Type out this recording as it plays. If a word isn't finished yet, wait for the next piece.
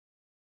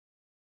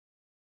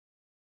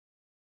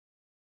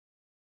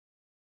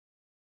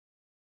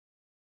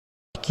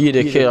কি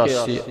রেখে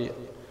আসছি,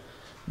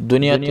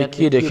 দুনিয়াতে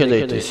কি রেখে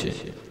যাইতেছি,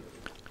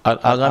 আর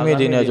আগামী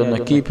দিনের জন্য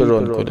কি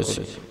প্রেরণ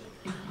করেছি।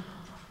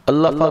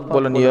 আল্লাহ পাক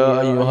বলেন, ইয়া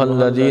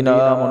আইয়ুহাল্লাযীনা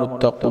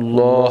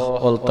আমানুত্তাকুল্লাহ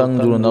ওয়াল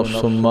তানজুর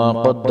নাফসুম মা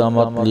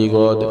কদ্দামাত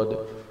লিগাদ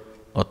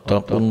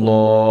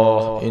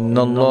ওয়াত্তাকুল্লাহ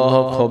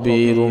ইন্নাল্লাহা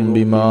খাবীরুম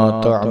বিমা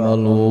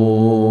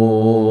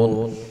তা'মালুন।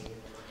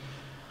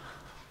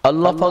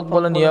 আল্লাহ পাক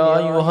বলেন, ইয়া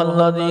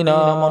আইয়ুহাল্লাযীনা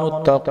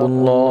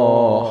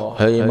আমানুত্তাকুল্লাহ,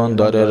 হে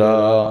ঈমানদারেরা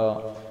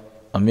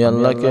আমি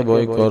আল্লাহকে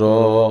ভয়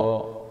করো।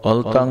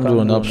 ওয়াল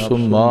তানজুর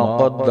নাফসুম মা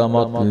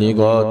কদ্দামাত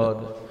লিগাদ,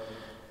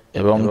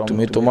 এবং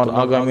তুমি তোমার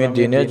আগামী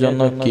দিনের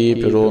জন্য কি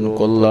প্রেরণ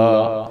করলা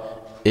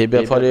এ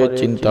ব্যাপারে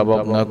চিন্তা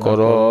ভাবনা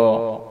করো।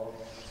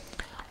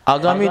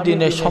 আগামী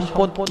দিনে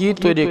সম্পদ কি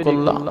তৈরি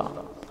করলা,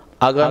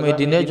 আগামী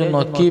দিনের জন্য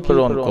কি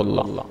প্রেরণ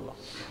করলা,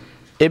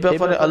 এ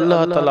ব্যাপারে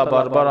আল্লাহ তাআলা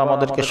বারবার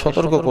আমাদেরকে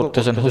সতর্ক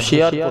করতেছেন,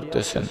 হুঁশিয়ার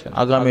করতেছেন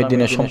আগামী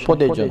দিনে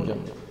সম্পদের জন্য।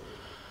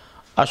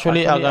 আসলে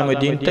আগামী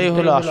দিনটাই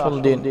হলো আসল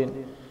দিন।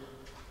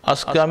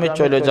 আজকে আমি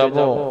চলে যাব,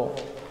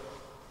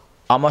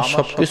 আমার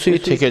সবকিছুই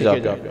থেকে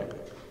যাবে,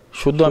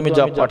 শুধু আমি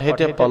যা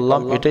পাঠাইতে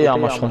পারলাম এটাই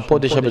আমার সম্পদ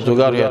হিসেবে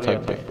জোগাড় হয়ে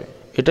থাকবে,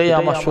 এটাই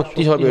আমার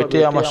শক্তি হবে,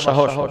 এটাই আমার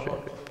সাহস হবে।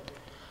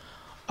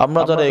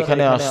 আমরা যারা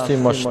এখানে আসছি,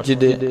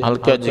 মসজিদে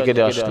হালকা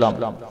জিকিরে আসলাম,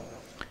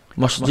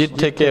 মসজিদ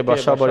থেকে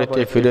বাসা বাড়িতে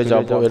ফিরে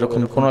যাব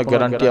এরকম কোনো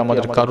গ্যারান্টি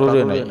আমাদের কারোর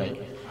নেই।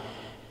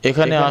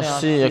 এখানে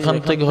আসছি, এখান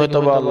থেকে হয়তো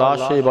বা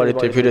লাশ এই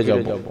বাড়িতে ফিরে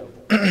যাব।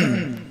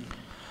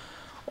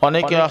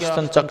 অনেকে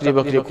আসতেন চাকরি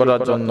বাকরি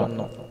করার জন্য,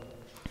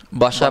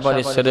 বাসা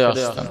বাড়ি ছেড়ে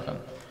আসতেন,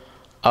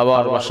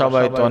 আবার বাসা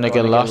বাড়িতে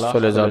অনেকের লাশ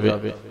চলে যাবে।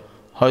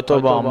 হয়তো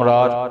বা আমরা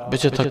আর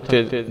বেঁচে থাকতে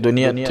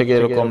দুনিয়া থেকে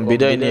এরকম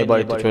বিদায় নিয়ে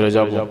বাড়িতে চলে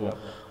যাব,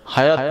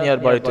 হায়াত নিয়ে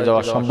আর বাড়িতে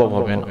যাওয়া সম্ভব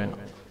হবে না।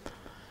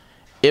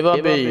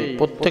 এভাবেই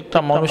প্রত্যেকটা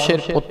মানুষের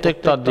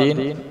প্রত্যেকটা দিন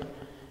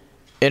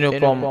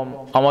এরকম,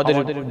 আমাদের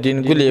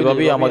দিনগুলি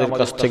এভাবেই আমাদের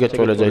কাছ থেকে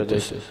চলে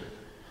যাইতেছে।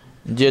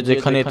 যে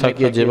যেখানে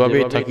থাকি,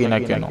 যেভাবেই থাকি না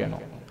কেন,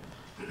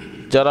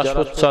 যারা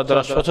সোচ্চার,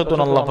 যারা সচেতন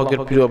আল্লাহ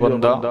পাকের প্রিয়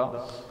বান্দা,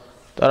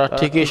 তারা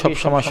ঠিকই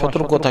সবসময়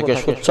সতর্ক থাকে,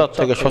 সোচ্চার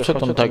থাকে,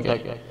 সচেতন থাকে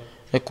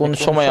কোন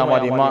সময়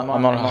আমার ঈমান,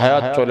 আমার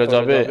হায়াত চলে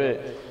যাবে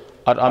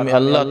আর আমি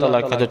আল্লাহ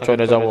তাআলার কাছে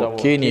চলে যাব,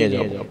 কে নিয়ে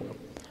যাব।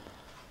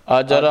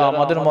 আর যারা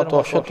আমাদের মতো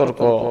অসতর্ক,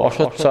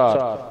 অসচ্চার,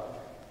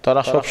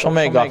 তারা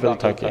সবসময় গাফেল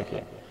থাকে,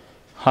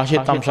 হাসি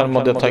তামসার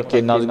মধ্যে থাকে,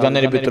 নাচ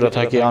গানের ভিতরে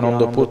থাকে,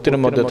 আনন্দ ফুর্তির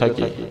মধ্যে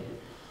থাকে।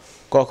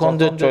 কখন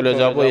যে চলে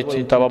যাব এই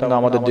চিন্তা ভাবনা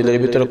আমাদের দিলের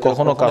ভিতরে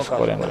কখনো কাজ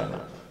করে না।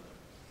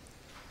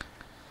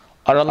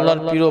 আর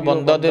আল্লাহর প্রিয়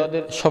বান্দাদের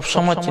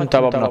সবসময় চিন্তা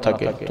ভাবনা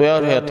থাকে,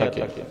 তৈরি হয়ে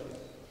থাকে।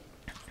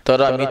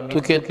 তারা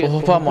মৃত্যুকে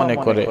তোহফা মনে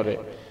করে,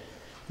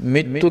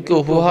 মৃত্যুকে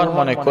উপহার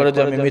মনে করে, যে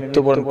আমি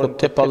মৃত্যুবরণ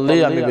করতে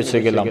পারলেই আমি বেঁচে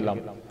গেলাম,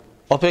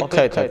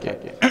 অপেক্ষায় থাকে।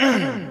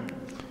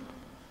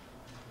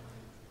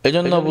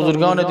 এজন্য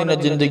বুজুর্গানে দিনের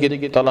জিন্দেগি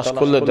তালাশ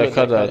করলে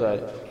দেখা যায়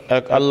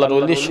এক আল্লাহর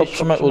ওলি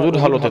সবসময় উজুর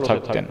হালতে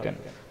থাকতেন।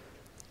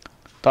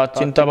 তার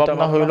চিন্তা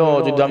ভাবনা হইল,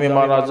 যদি আমি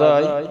মারা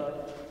যাই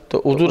তো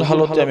উজুর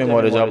হালতে আমি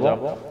মরে যাব,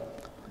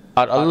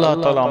 আর আল্লাহ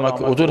তাআলা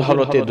আমাকে উজুর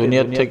হালতে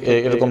দুনিয়া থেকে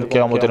এরকম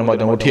কিয়ামতের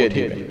মধ্যে উঠিয়ে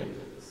দিবেন।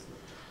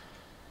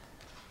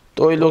 তো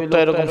ওই লোকটা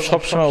এরকম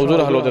সবসময়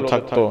উজুর হালতে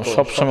থাকতো,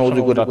 সবসময়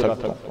উজু করে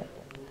থাকতো।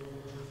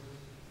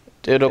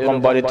 এরকম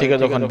বাড়ি থেকে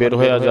যখন বের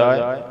হয়ে যায়,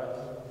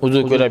 উজু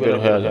করে বের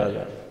হয়ে যায়।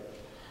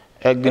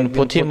 একদিন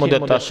পথির মধ্যে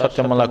তার সাথে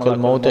মালাকুল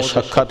মউতের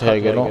সাক্ষাৎ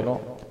হয়ে গেল।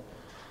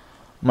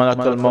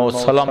 মালাকুল মউত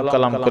সালাম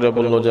কালাম করে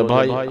বলল যে,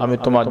 ভাই আমি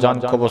তোমার জান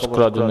কবজ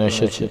করার জন্য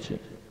এসেছি।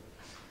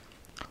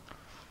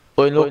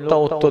 ওই লোকটা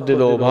উত্তর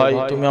দিল, ভাই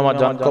তুমি আমার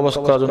জান কবজ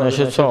করার জন্য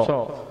এসেছো,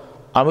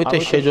 আমি তো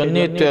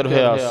সেজন্যই তৈরি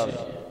হয়ে আসছি।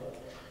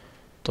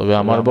 তবে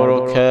আমার বড়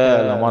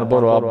খেয়াল, আমার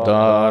বড়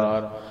আবদার,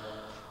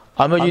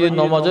 আমি যদি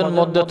নামাজের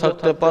মধ্যে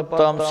থাকতে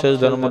পারতাম,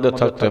 সিজদার মধ্যে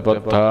থাকতে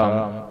পারতাম,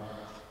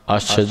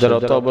 আর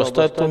সিজদারত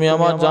অবস্থায় তুমি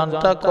আমার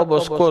জানটা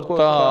কবজ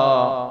করতা,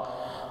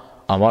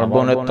 আমার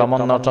মনের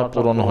তামান্নাটা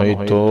পূরণ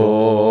হইতো।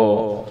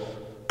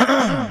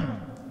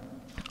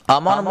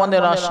 আমার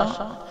মনের আশা,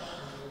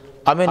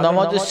 আমি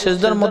নামাজের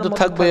সিজদার মধ্যে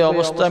থাকবো, এই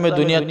অবস্থায় আমি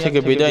দুনিয়া থেকে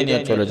বিদায়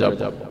নিয়ে চলে যাব।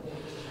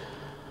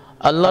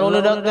 আল্লাহর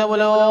ওলি ডাক দিয়ে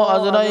বলে, ও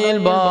আজরাইল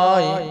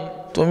ভাই,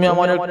 তুমি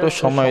আমার একটু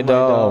সময়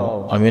দাও,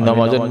 আমি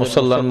নামাজের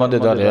মুসাল্লার মধ্যে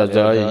দাঁড়িয়ে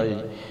যাই।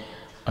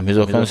 আমি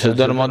যখন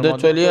সিজদার মধ্যে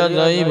চলিয়া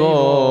যাইব,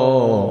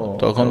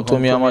 তখন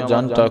তুমি আমার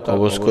জানটা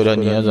কবজ করে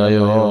নিয়ে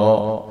যাইও।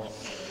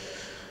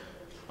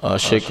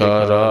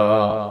 আশিকারা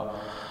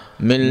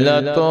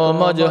মিল্লাত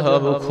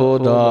মজহব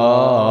খুদা,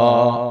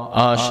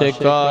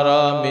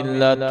 আশিকারা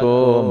মিল্লাত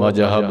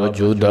মজহব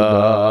জুদা।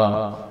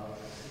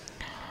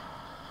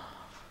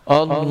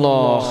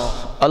 আল্লাহ,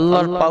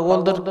 আল্লাহর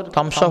পাগলদের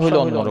তামসা হইল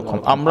অন্যরকম।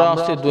 আমরা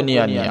আছি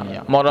দুনিয়া নিয়ে,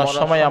 মরার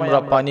সময় আমরা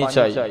পানি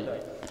চাই,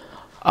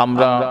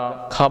 আমরা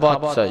খাবার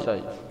চাই,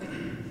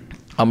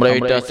 আমরা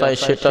এটা চাই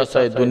সেটা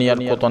চাই, দুনিয়ার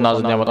কত নাজ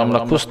নেয়ামত আমরা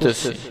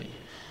খুঁজতেছি।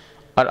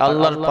 আর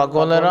আল্লাহর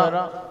পাগলেরা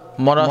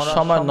মরার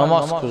সময়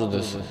নামাজ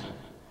খুঁজতেছে।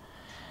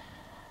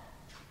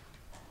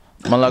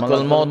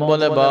 মালাকুল মউত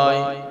বলে, ভাই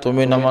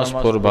তুমি নামাজ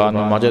পড়বা,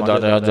 নামাজে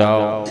দাঁড়িয়ে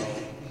যাও।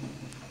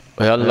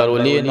 ওই আল্লাহর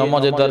ওলি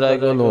নামাজে দাঁড়ায়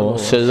গেল,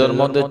 সেজদার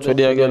মধ্যে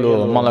চড়িয়া গেল,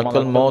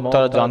 মালাকুল মউত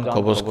তার জান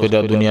কবজ কইরা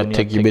দুনিয়া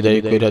থেকে বিদায়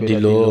কইরা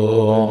দিল।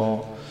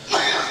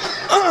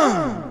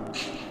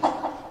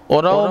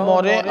 ওরাও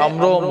মরে,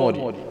 আমরাও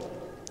মরি।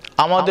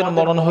 আমাদের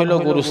মরণ হইল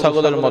গরু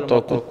ছাগলের মতো,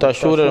 কুত্তা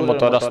শুয়োরের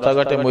মতো,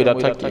 রাস্তাঘাটে মইরা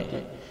থাকি।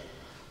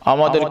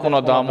 আমাদের কোনো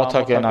দামও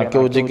থাকে না,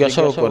 কেউ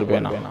জিজ্ঞাসাও করবে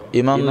না।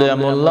 ইমান লিয়া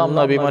মরলাম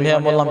না বিমান লিয়া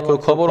মরলাম কেউ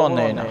খবরও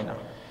নেয় না।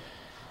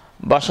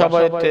 বাসা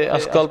বাড়িতে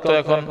আজকাল তো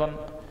এখন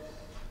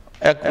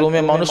এক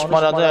রুমে মানুষ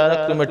মারা যায়, আর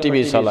এক রুমে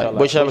টিভি চালায়,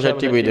 বসে বসে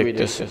টিভি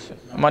দেখতেছে।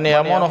 মানে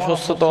এমন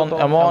অসুস্থতা,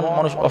 এমন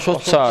মানুষ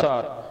অসুচ্ছার,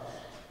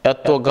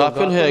 এত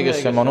গাফিল হয়ে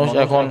গেছে মানুষ।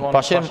 এখন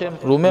পাশের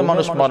রুমে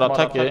মানুষ মারা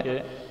থাকে,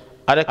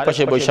 আরেক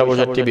পাশে বসে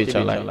বসে টিভি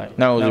চালায়।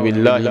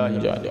 নাউযুবিল্লাহি মিন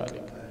যালিক।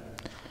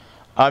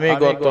 আমি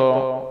গত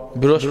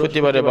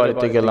বৃহস্পতিবারে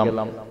বাড়িতে গেলাম,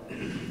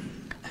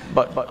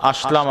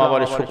 আসলাম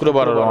আবার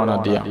শুক্রবার রওনা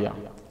দিয়া।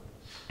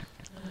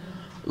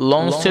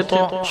 লঞ্চে তো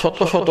শত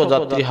শত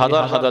যাত্রী,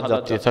 হাজার হাজার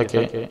যাত্রী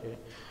থাকে।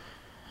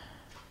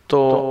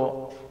 তো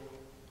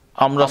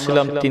আমরা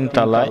ছিলাম 3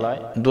 তলায়,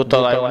 2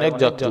 তলায় অনেক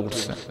যাত্রী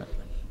উঠছে।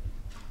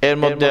 এর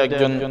মধ্যে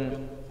একজন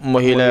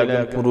মহিলা,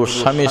 একজন পুরুষ,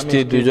 স্বামী স্ত্রী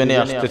দুজনে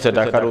আসতেছে,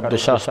 ঢাকার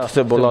উদ্দেশ্যে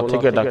আসতেছে, বলা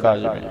থেকে ঢাকা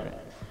আসবে।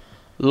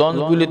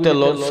 লঞ্চগুলিতে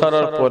লঞ্চ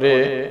ছাড়ার পরে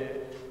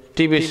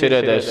টিভি ছেড়ে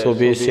দেয়,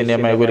 ছবি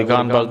সিনেমা এগুলি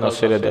গান বাজনা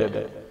ছেড়ে দেয়।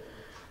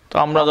 তো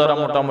আমরা যারা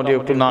মোটামুটি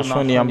একটু না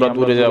শুনি, আমরা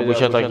দূরে যা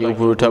বসে থাকি,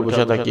 উপরে উঠে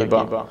বসে থাকি,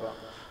 বা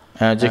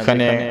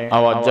যেখানে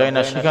আওয়াজ যায়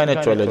না সেখানে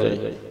চলে যাই।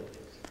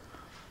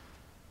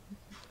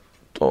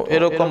 তো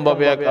এরকম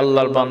ভাবে এক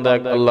আল্লাহর বান্দা,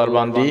 এক আল্লাহর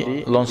বান্দি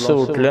লঞ্চে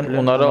উঠলেন।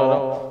 ওনারাও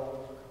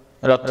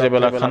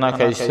রাত্রেবেলা খানা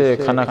খাইছে,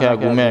 খানা খায়া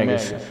ঘুমিয়ে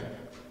গেছে।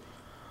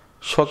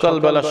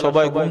 সকালবেলা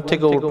সবাই ঘুম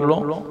থেকে উঠলো,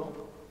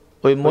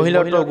 ওই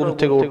মহিলাটাও ঘুম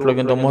থেকে উঠলো,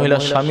 কিন্তু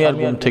মহিলার স্বামী আর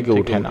ঘুম থেকে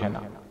উঠে না।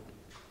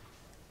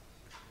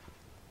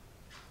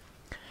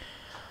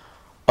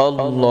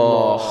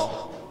 আল্লাহ,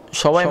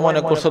 সবাই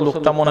মনে করছে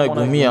লোকটা মনে হয়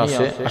ঘুমিয়ে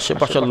আছে,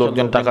 আশেপাশের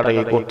লোকজন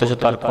টাকাটাকি করতেছে,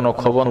 তার কোনো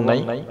খবর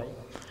নাই।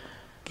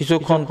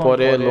 কিছুক্ষণ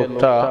পরে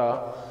লোকটা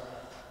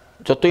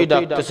যতই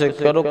ডাকতেছে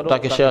কারো,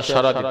 তাকে সে আর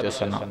সাড়া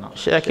দিতেছে না,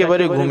 সে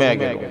একেবারে ঘুমিয়ে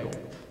গেল।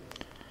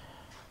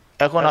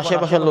 এখন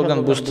আশেপাশের লোকজন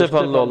বুঝতে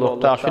পারলো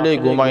লোকটা আসলেই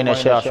ঘুমায় না,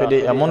 সে আসলে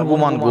এমন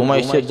গুমান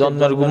ঘুমাইছে,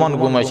 জন্মের গুমান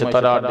ঘুমাইছে,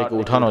 তারা আর ডেকে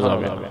উঠানো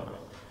যাবে না।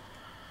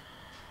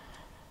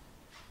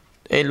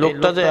 এই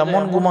লোকটা যে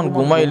এমন গুমান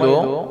ঘুমাইলো,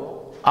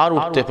 আর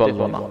উঠতে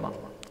পারলো না।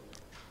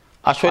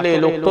 আসলে এই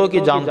লোকটাও কি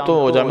জানতো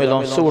যে আমি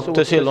লঞ্চে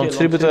উঠতেছি,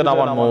 লঞ্চের ভিতরে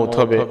আমার মওত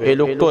হবে? এই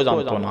লোকটাও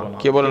জানতো না।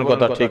 কে বলেন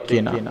কথা ঠিক কি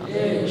না?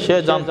 সে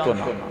জানতো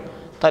না,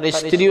 তার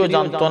স্ত্রীও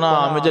জানতো না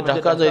আমি যে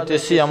ঢাকা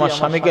যাইতেছি, আমার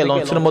স্বামীকে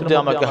লঞ্চের মধ্যে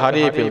আমাকে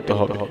হারিয়ে ফেলতে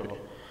হবে।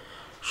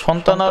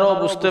 সন্তানারাও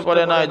বুঝতে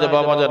পারে না যে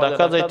বাবা যে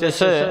ঢাকা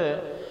যাইতেছে,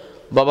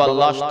 বাবার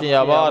লাশ নিয়ে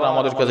আবার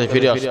আমাদের কাছে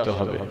ফিরে আসতে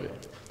হবে।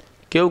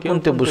 কেউ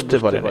কিন্তু বুঝতে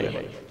পারে না।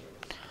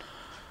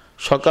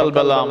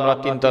 সকালবেলা আমরা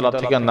 3 তলা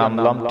থেকে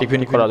নামলাম,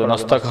 টিফিন করার জন্য,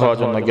 নাস্তা খাওয়ার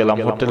জন্য গেলাম,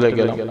 হোটেলে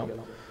গেলাম।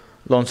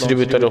 লঞ্চের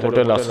ভিতরে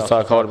হোটেল আছে, চা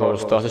খাওয়ার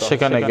ব্যবস্থা আছে,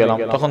 সেখানে গেলাম।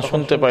 তখন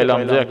শুনতে পাইলাম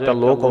যে একটা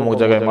লোক অমুক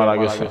জায়গায় মারা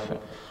গেছে।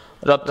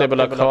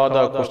 রাত্রেবেলা খাওয়া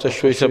দাওয়া করতে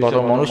শুয়েছে ভালো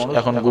মানুষ,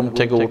 এখন ঘুম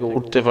থেকে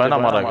উঠতে পারে না,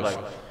 মারা গেছে।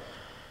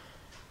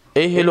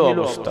 এই হলো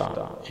অবস্থা।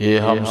 হে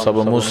হাম সব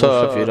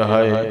মুসাফির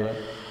হায়,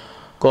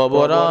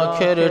 কবর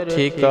আখের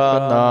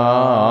ঠিকানা,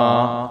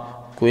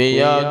 কোই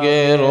আগে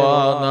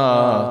রওয়ানা,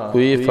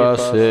 কোই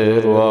পাশে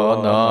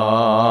রওয়ানা।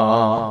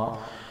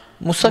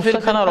 মুসাফির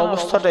খানার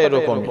অবস্থাটা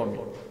এরকম।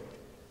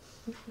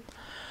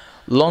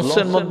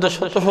 লঞ্চের মধ্যে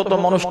শত শত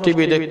মানুষ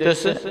টিভি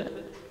দেখতেছে,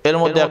 এর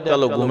মধ্যে একটা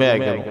লোক ঘুমিয়ে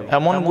গেল।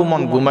 এমন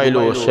গুমান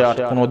ঘুমাইলো, সে আর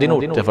কোনোদিন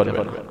উঠতে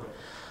পারবে না।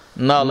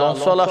 না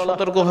লঞ্চওয়ালা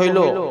সতর্ক হইল,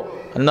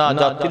 না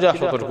যাত্রীরা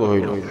সতর্ক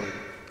হইল,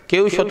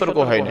 কেউ সতর্ক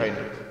হয় না।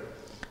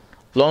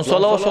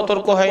 লঞ্চওয়ালাও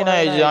সতর্ক হয় না।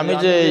 এই যে আমি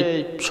যে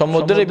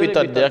সমুদ্রের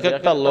ভিতর দিয়ে, এক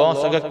একটা লঞ্চ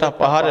এক একটা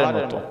পাহাড়ের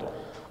মতো।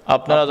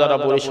 আপনারা যারা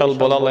বরিশাল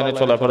বলা লাইনে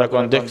চলাফেরা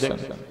করেন দেখছেন,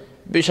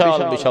 বিশাল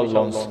বিশাল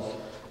লঞ্চ,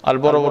 আর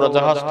বড় বড়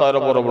জাহাজ, তো আরো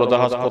বড় বড়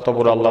জাহাজ কত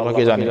বড় আল্লাহ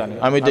পাকই জানে।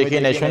 আমি দেখি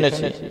নাই,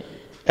 শুনেছি।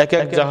 এক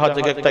এক জাহাজ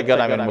এক একটা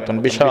গ্রামের মতন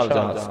বিশাল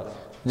জাহাজ,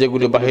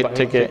 যেগুলি বাহির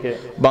থেকে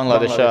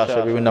বাংলাদেশে আসে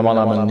বিভিন্ন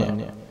মালামাল নিয়ে।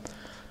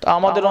 তো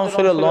আমাদের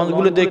অঞ্চলের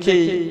লঞ্চগুলি দেখি,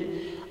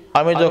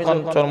 আমি যখন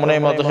চরমনাই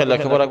মাদ্রাসায়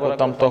লেখাপড়া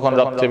করতাম, তখন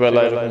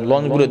রাত্রিবেলায়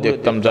লঞ্চগুলি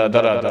দেখতাম যা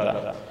দাঁড়া দাঁড়া।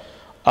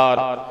 আর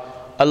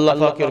আল্লাহ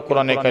পাকের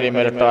কোরআনে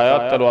কারীমের একটা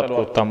আয়াত তেলাওয়াত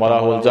করতাম,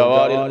 রাহুল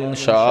জাওয়ারিল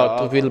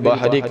মুনশাআতু ফিল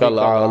বাহরি কাল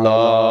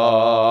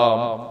আলাম।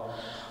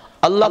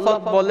 আল্লাহ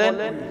পাক বলেন,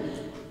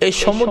 এই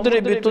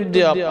সমুদ্রের ভিতর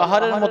দিয়ে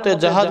পাহাড়ের মতো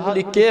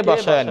জাহাজগুলি কে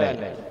বাসায় নেয়?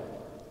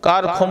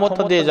 কার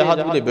ক্ষমতা দিয়ে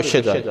জাহাজগুলি ভেসে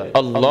যায়?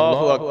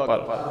 আল্লাহু আকবার।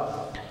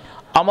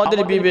 আমাদের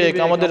বিবেক,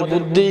 আমাদের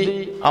বুদ্ধি,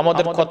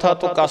 আমাদের কথা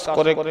তো কাজ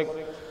করে।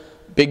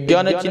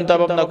 বিজ্ঞানের চিন্তা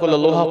ভাবনা করলে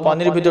লোহা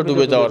পানির ভিতরে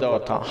ডুবে যাওয়ার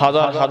কথা।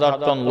 হাজার হাজার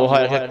টন লোহা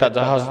এক একটা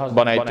জাহাজ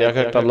বানাইতে, এক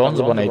একটা লঞ্চ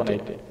বানাইতে।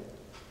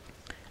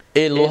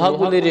 এই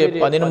লোহাগুলির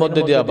পানির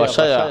মধ্যে দিয়া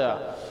বাসায়া,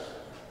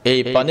 এই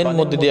পানির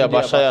মধ্যে দিয়া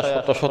বাসায়া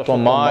শত শত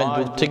মাইল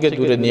দূর থেকে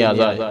দূরে নিয়ে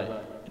যায়।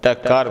 এটা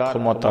কার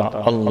ক্ষমতা?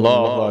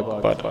 আল্লাহু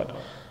আকবার।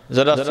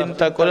 যারা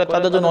চিন্তা করে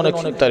তাদের জন্য অনেক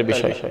চিন্তার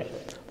বিষয়,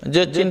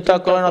 যে চিন্তা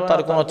করে না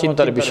তার কোনো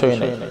চিন্তার বিষয়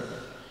নেই।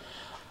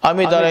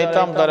 আমি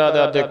দাঁড়াইতাম, দাঁড়ায়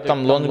দেখতাম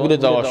লঞ্চগুলি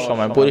যাওয়ার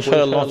সময়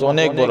পরিসরের লঞ্চ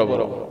অনেক বড়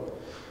বড়।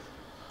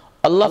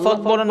 আল্লাহ পাক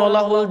বলেন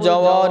ওয়ালাহুল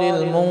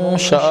জাওয়ারিল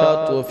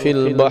মুনশাআতু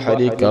ফিল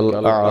বাহরি কাল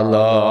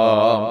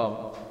আ'লাম।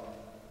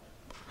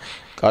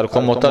 কার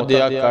ক্ষমতা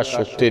দিয়া, কার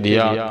শক্তি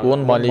দিয়া, কোন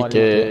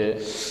মালিকে?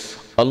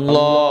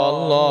 আল্লাহ।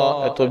 আল্লাহ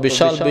এত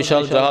বিশাল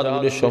বিশাল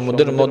জাহাজগুলি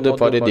সমুদ্রের মধ্যে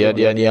পাড়ি দিয়া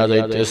দিয়া নিয়ে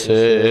যাইতেছে।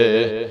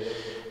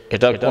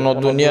 এটা কোন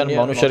দুনিয়ার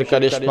মানুষের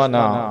কারিশমা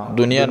না,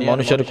 দুনিয়ার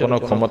মানুষের কোনো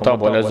ক্ষমতা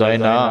বলা যায়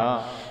না।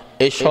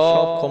 এই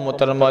সব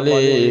ক্ষমতার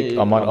মালিক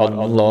আমার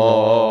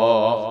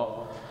আল্লাহ।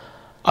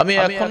 আমি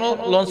এখনো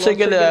লঞ্চে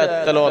গেলে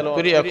তেলাওয়াত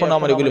করি, এখন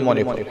আমার এগুলি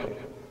মনে পড়ে।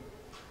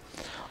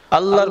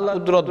 আল্লাহর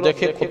কুদরত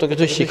দেখে কত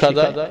কিছু শেখা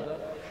যায়।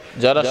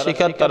 যারা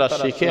শিখে তারা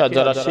শিখে, আর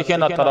যারা শিখে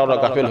না তারা ওরা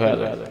গাফিল হয়ে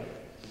যায়।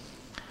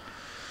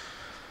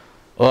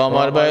 ও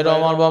আমার ভাইরা,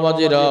 আমার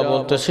বাবাজিরা,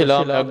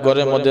 বলতেছিলাম এক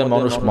ঘরের মধ্যে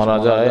মানুষ মারা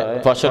যায়,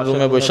 পাশের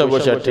রুমে বসে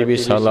বসে টিভি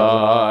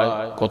চালায়।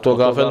 কত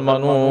গাফেল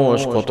মানুষ,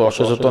 কত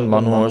অসচেতন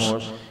মানুষ।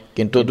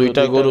 কিন্তু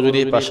দুইটা গরু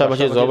যদি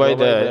পাশাপাশি জবাই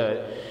দেয়,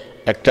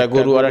 একটা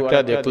গরু আর একটা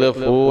দেখলে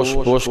ফোস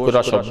ফোস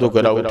করে শব্দ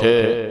করে উঠে,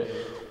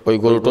 ওই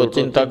গরুটা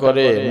চিন্তা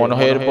করে মনে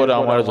হয় এরপরে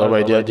আমার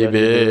জবাই দেয়া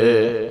দিবে।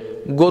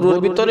 গরুর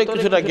ভিতরে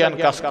কিছুটা জ্ঞান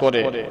কাজ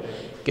করে,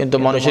 কিন্তু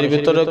মানুষের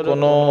ভিতরে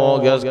কোনো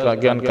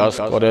জ্ঞান কাজ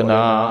করে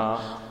না।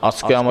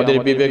 আজকে আমাদের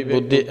বিবেক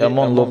বুদ্ধি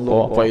এমন লোপ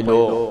পাইল,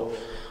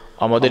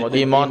 আমাদের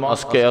ঈমান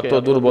আজকে এত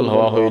দুর্বল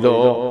হওয়া হইল,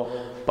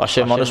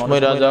 পাশে মানুষ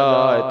মরে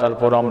যায়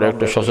তারপর আমরা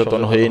একটু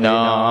সচেতন হই না।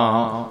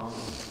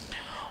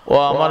 ও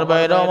আমার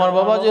ভাইরা, আমার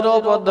বাবাজিরা,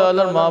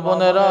 পর্দার মা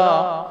বোনেরা,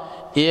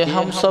 ये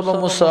हम सब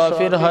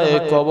मुसाफिर है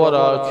कब्र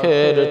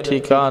आखिर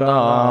ठिकाना,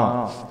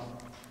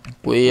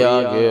 कोई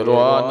आगे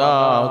रोना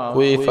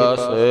कोई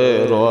पासे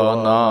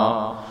रोना।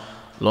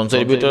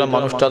 লঞ্চের ভিতরে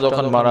মানুষটা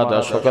যখন মারা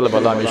যায়,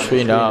 সকালবেলা আমি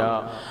শুই না,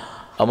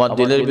 আমার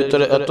দিলের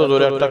ভিতরে এত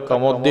জোরে একটা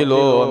কামড় দিল,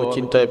 আমি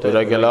চিন্তায়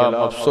পড়ে গেলাম,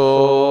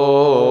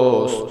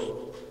 আফসোস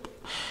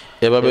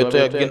এভাবে তো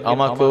একদিন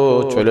আমাকেও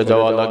চলে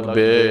যাওয়া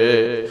লাগবে।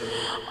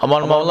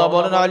 আমার মাওলা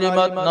বলেন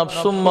আলিমাত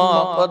নাফসুম মা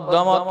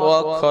কদ্দামাত ওয়া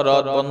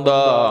আখারাত,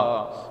 বান্দা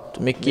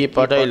তুমি কি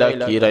পাঠাইলা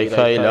কি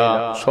রাইখাইলা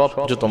সব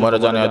কিছু তোমার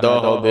জানিয়ে দেওয়া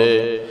হবে।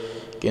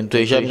 কিন্তু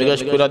হিসাব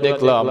নিকাশ করে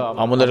দেখলাম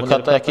আমলের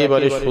খাতা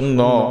একেবারে শূন্য।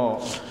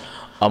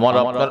 আমার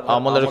আপনার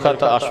আমলের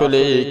খাতা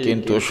আসলেই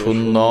কিন্তু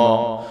শূন্য,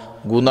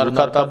 গুনার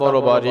খাতা বড়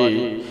ভারী।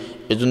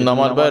 এজন্য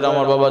আমার ভাইরা,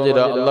 আমার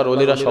বাবাজিরা, আল্লাহর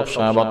ওলিরা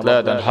সবসময়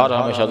বাতলায় দেন, হার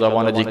হামেশা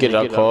জবানে জিকির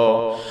রাখো।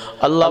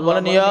 আল্লাহ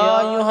বলেন ইয়া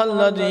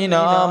আইয়ুহাল্লাযীনা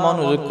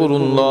আমানু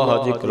যিকুরুল্লাহা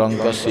যিকরান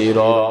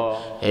কাসীরা,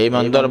 এই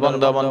ইমানদার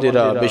বান্দা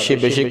বান্দীরা বেশি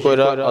বেশি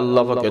কইরা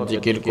আল্লাহ পাকের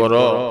জিকির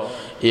করো।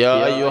 ইয়া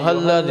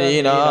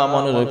আইয়ুহাল্লাযীনা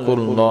আমানু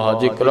যিকুরুল্লাহা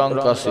যিকরান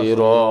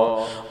কাসীরা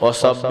ওয়া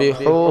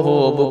সাব্বিহুহু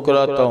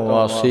বুকরাতাও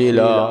ওয়া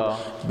আসীলা,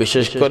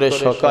 বিশেষ করে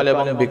সকাল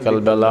এবং বিকাল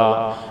বেলা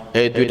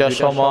এই দুইটা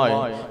সময়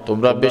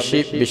তোমরা বেশি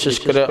বিশেষ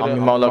করে আমি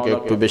মাওলাকে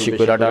একটু বেশি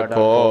করে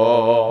ডাকো।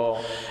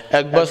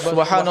 একবার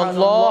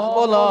সুবহানাল্লাহ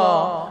বলা,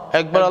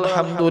 একবার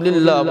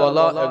আলহামদুলিল্লাহ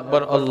বলা,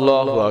 একবার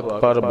আল্লাহু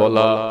আকবার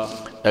বলা,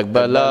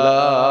 একবার লা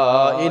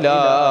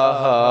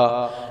ইলাহা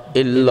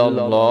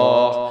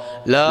ইল্লাল্লাহ,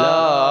 লা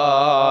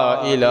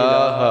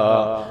ইলাহা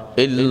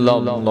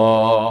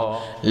ইল্লাল্লাহ,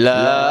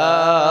 লা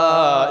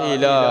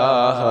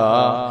ইলাহা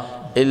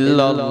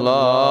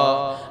ইল্লাল্লাহ,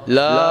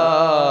 লা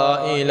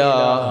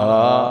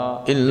ইলাহা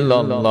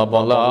ইল্লাল্লাহ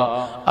বলা।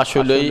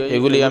 আসলেই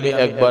এগুলি আমি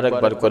একবার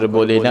একবার করে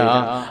বলি না।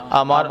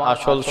 আমার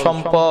আসল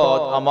সম্পদ,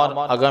 আমার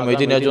আগামী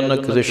দিনের জন্য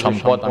কিছু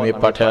সম্পদ আমি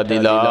পাঠিয়ে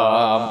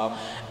দিলাম।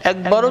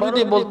 একবারও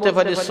যদি বলতে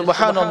পারি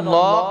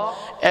সুবহানাল্লাহ,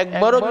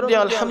 একবারও যদি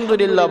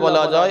আলহামদুলিল্লাহ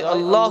বলা যায়,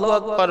 আল্লাহু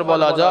আকবার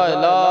বলা যায়,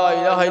 লা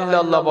ইলাহা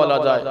ইল্লাল্লাহ বলা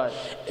যায়,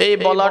 এই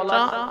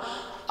বলাটা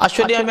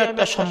আসলে আমি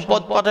একটা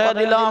সম্পদ পাঠিয়ে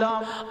দিলাম।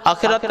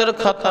 আখিরাতের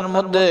খাতার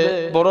মধ্যে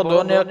বড়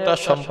ধরনের একটা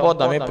সম্পদ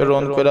আমি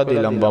প্রেরণ করে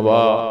দিলাম। বাবা,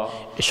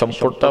 এই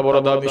সম্পদটা বড়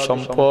দামি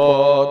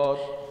সম্পদ,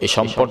 এই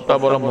সম্পদটা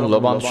বড়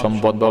মূল্যবান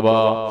সম্পদ। বাবা,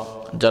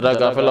 যারা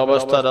গাফেল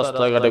অবস্থায়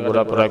রাস্তাঘাটে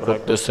ঘোরাফেরা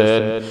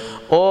করতেছেন,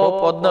 ও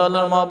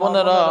পদ্মার মা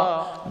বোনেরা,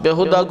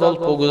 বেহুদা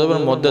গল্প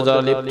গুজবের মধ্যে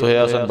যারা লিপ্ত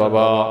হয়ে আছেন,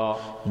 বাবা,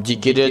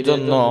 জিকিরের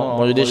জন্য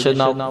মসজিদে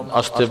না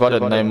আসতে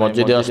পারেন নাই,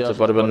 মসজিদে আসতে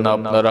পারবেন না,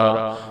 আপনারা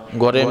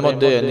ঘরের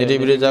মধ্যে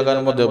নিরিবিলি জায়গার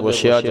মধ্যে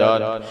বসিয়া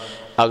যান।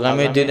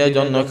 আগামী দিনের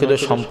জন্য কিছু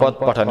সম্পদ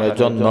পাঠানোর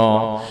জন্য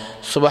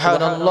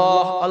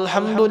সুবহানাল্লাহ,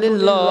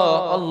 আলহামদুলিল্লাহ,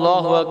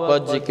 আল্লাহু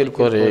আকবার জিকির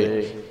করে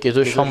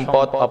কিছু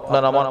সম্পদ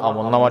আপনার আমার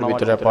আমলনামার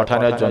ভিতরে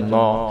পাঠানোর জন্য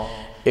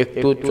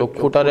একটু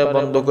চক্ষুটারে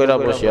বন্ধ করে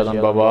বসিয়া যান।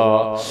 বাবা,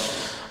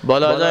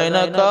 বলা যায়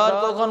না কার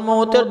কখন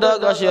মউতের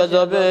ডাক আসিয়া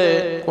যাবে,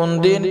 কোন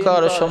দিন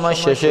কার সময়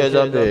শেষ হয়ে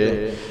যাবে।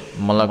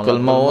 মালাকুল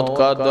মউত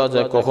কার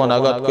দরজায় কখন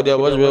আঘাত করিয়া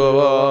বসবে।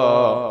 বাবা,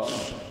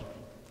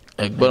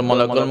 একবার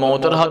মালাকুল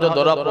মউতের হাতে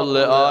ধরা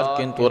পড়লে আর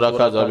কিন্তু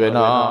রাখা যাবে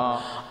না,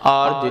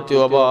 আর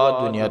দ্বিতীয়বার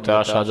দুনিয়াতে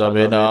আসা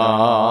যাবে না,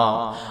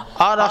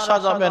 আর আসা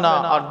যাবে না,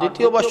 আর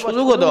দ্বিতীয়বার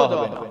সুযোগও দেওয়া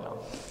হবে না।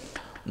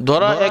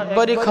 ধরা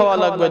একবারই খাওয়া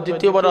লাগবে,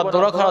 দ্বিতীয়বার আর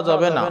ধরা খাওয়া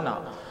যাবে না।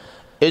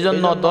 এই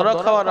জন্য ধরা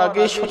খাওয়ার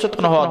আগে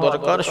সচেতন হওয়া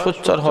দরকার,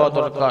 সোচ্চার হওয়া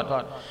দরকার।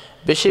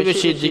 বেশি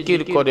বেশি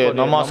জিকির করে,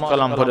 নামাজ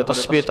কালাম পড়ে,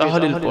 তাসবিহ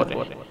তাহলিল পড়ে,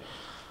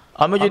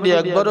 আমি যদি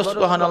একবারও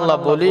সুবহানাল্লাহ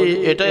বলি,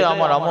 এটাই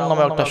আমার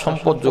আমলনামায় একটা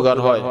সম্পদ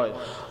জোগাড় হয়।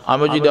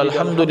 আমি যদি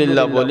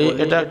আলহামদুলিল্লাহ বলি,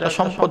 এটা একটা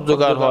সম্পদ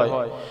জোগাড় হয়।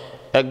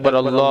 একবার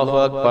আল্লাহু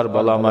আকবার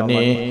বলা মানে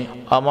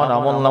আমার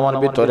আমলনামার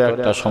ভিতরে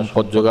একটা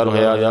সম্পদ জোগাড়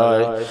হয়ে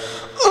যায়।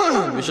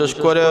 বিশেষ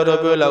করে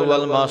রবিউল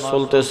আউয়াল মাস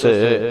চলতেছে,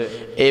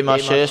 এই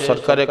মাসে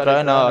সরকারে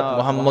কায়নাত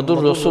মুহাম্মদুর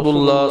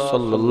রাসূলুল্লাহ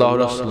সাল্লাল্লাহু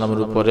আলাইহি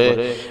ওয়াসাল্লামের উপরে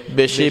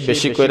বেশি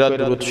বেশি করে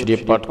দরুদ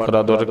শরীফ পাঠ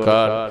করা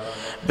দরকার।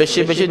 বেশি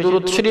বেশি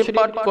দরুদ শরীফ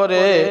পাঠ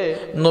করে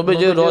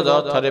নবীজির রওজা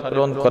ধারে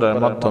প্রেরণ করার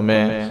মাধ্যমে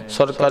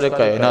সরকারে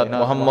কায়নাত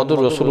মুহাম্মদুর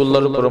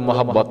রাসূলুল্লাহর উপর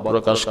মহব্বত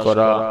প্রকাশ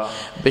করা।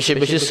 বেশি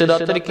বেশি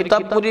সিরাতের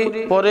কিতাব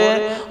পড়ে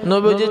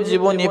নবীজির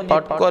জীবনী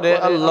পাঠ করে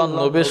আল্লাহ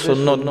নবীর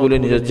সুন্নতগুলি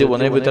নিজের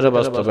জীবনের ভিতরে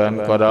বাস্তবায়ন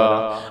করা।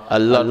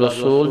 আল্লাহ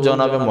রাসূল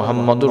জনাবে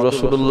মুহাম্মদুর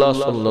রাসূলুল্লাহ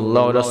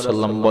সাল্লাল্লাহু আলাইহি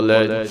ওয়াসাল্লাম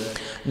বলেন,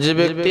 যে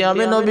ব্যক্তি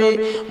আমি নবী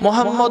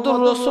মুহাম্মদুর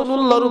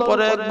রাসূলুল্লাহর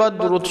উপরে একবার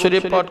দরুদ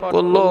শরীফ পাঠ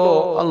করলো,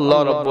 আল্লাহ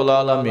রাব্বুল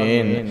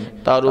আলামিন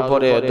তার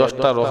উপরে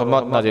 10টা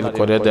রহমত নাজিল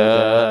করে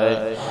দেয়।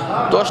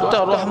 10টা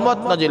রহমত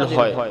নাজিল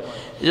হয়।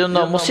 এজন্য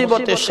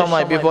মুসিবতের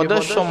সময়,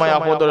 বিপদের সময়,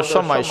 আপদের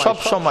সময়, সব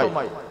সময়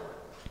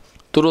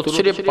দরুদ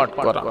শরীফ পাঠ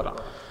করা।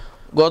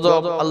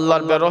 গজব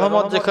আল্লাহর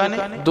রহমত যেখানে,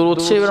 দরুদ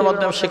শরীফের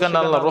মাধ্যমে সেখানে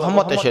আল্লাহর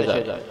রহমত এসে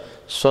যায়।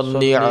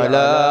 صلي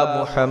على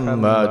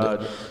محمد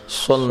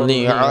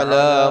صلي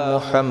على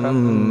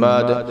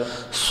محمد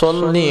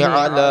صلي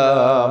على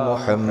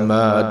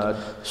محمد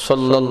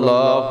صلى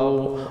الله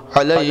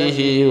عليه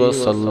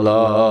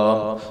وسلم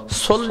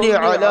صلي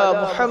على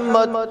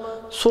محمد।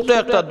 ছোট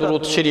একটা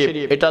দরুদ শরীফ,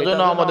 এটা যেন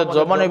আমাদের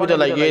জবানের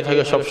ভিতরে লাগিয়ে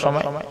থাকে সব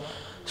সময়।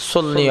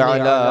 صلي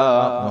على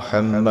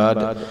محمد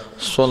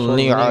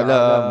صلي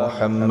على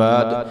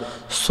محمد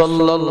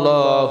صلى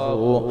الله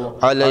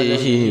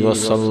عليه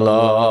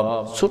وسلم।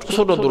 ছোট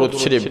ছোট দরুদ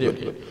শরীফ,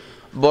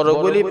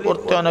 বড়গুলি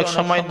পড়তে অনেক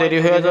সময় দেরি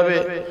হয়ে যাবে।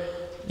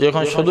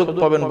 যখন সুযোগ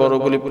পাবেন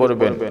বড়গুলি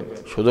পড়বেন,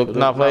 সুযোগ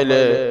না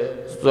পাইলে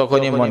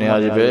যখনই মনে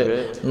আসবে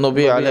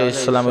নবী আলাইহিস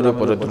সালামের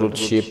উপরে দরুদ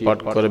শরীফ পাঠ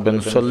করবেন।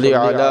 সাল্লি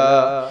আলা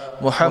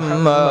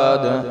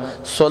মুহাম্মদ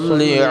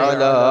সাল্লি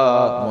আলা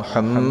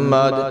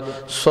মুহাম্মদ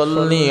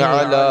সাল্লি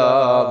আলা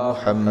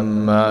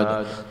মুহাম্মদ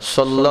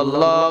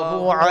সাল্লাল্লাহু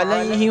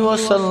আলাইহি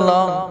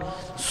ওয়াসাল্লাম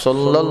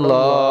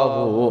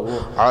সাল্লাল্লাহু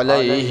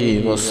আলাইহি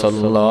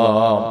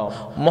ওয়াসাল্লাম।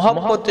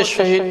 মুহাব্বতের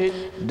সহিত,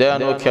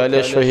 ধ্যান ও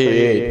খেয়ালের সহিত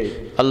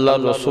আল্লাহ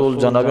রাসূল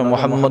জনাবে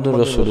মুহাম্মদুর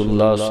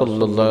রাসূলুল্লাহ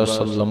সাল্লাল্লাহু আলাইহি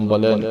ওয়াসাল্লাম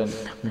বলেন,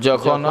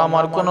 যখন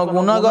আমার কোন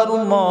গুনাহগার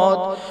উম্মত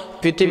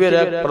পৃথিবীর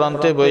এক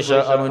প্রান্তে বসে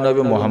আমি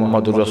নবী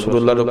মুহাম্মদুর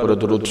রাসূলুল্লাহর উপরে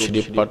দরুদ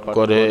শরীফ পাঠ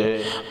করে,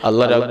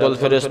 আল্লাহর একদল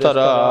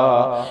ফেরেশতারা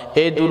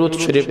এই দরুদ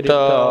শরীফটা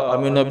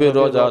আমি নবীর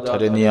রওজা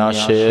ধারে নিয়ে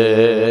আসে,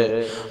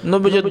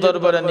 নবীজির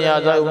দরবারে নিয়ে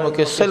যায়।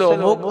 অমুকের ছেলে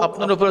অমুক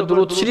আপনার উপরে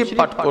দরুদ শরীফ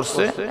পাঠ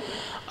করছে।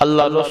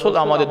 আল্লাহ রাসূল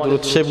আমাদের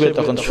দরুদ শরীফ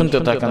তখন শুনতে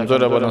থাকেন।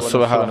 জোরে বলেন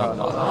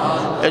সুবহানাল্লাহ।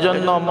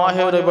 এজন্য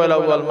মাহে রবিউল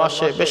আউয়াল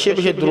মাসে বেশি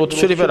বেশি দরুদ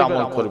শরীফের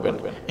আমল করবেন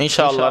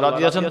ইনশাআল্লাহ।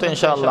 রাজি আছেন তো?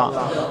 ইনশাআল্লাহ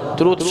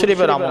দরুদ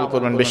শরীফের আমল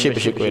করবেন বেশি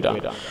বেশি কইরা।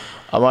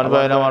 আমার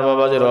ভাইরা, আমার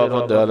বাবাজিরা,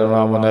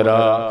 মা বোনেরা,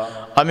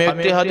 আমি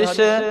একটি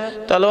হাদিসে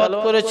তেলাওয়াত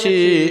করেছি।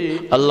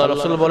 আল্লাহ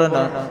রাসূল বলেন,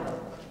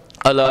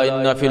 আলা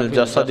ইন্না ফিল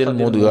জাসাদিল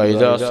মুদগা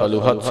ইযা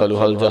সালুহাত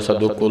সালুহাল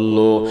জাসাদু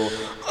কুল্লু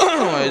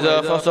ওয়া ইযা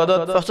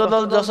ফাসাদাত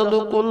ফাসাদাল জাসাদু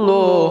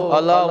কুল্লু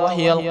আলা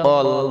ওয়াহিয়াল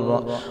কলব।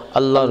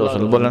 আল্লাহ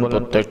রাসূল বলেন,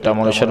 প্রত্যেকটা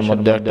মানুষের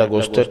মধ্যে একটা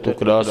গোশতের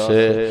টুকরা আছে।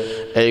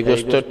 এই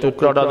গোশতের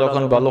টুকরাটা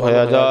যখন ভালো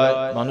হয়ে যায়,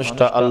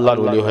 মানুষটা আল্লাহর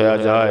ওলি হয়ে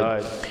যায়।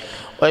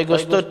 ওই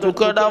গোশতের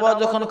টুকরাটা আবার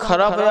যখন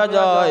খারাপ হয়ে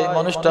যায়,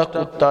 মানুষটা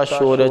কুত্তা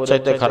শুয়োরের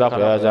চাইতে খারাপ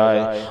হয়ে যায়।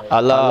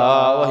 আলা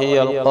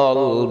ওয়াহিয়াল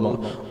কলব।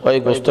 ওই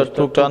গোশতের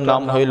টুকরার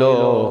নাম হইল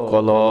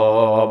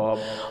কলব।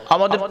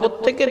 আমাদের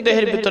প্রত্যেকের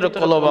দেহের ভিতরে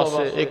কলব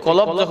আছে। এই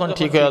কলব যখন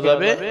ঠিক হয়ে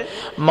যাবে,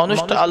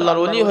 মানুষটা আল্লাহর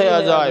ওলি হয়ে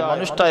যায়,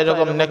 মানুষটা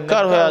এরকম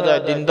নেককার হয়ে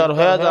যায়, দিনদার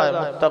হয়ে যায়,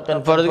 মুত্তাকিন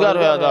ফরজগার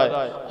হয়ে যায়,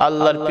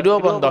 আল্লাহর প্রিয়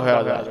বান্দা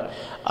হয়ে যায়।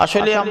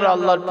 আসলে আমরা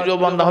আল্লাহর প্রিয়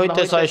বান্দা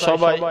হইতে চাই,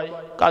 সবাই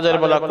কাজের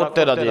বেলা করতে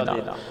রাজি না।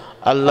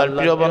 আল্লাহর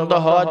প্রিয় বান্দা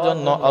হওয়ার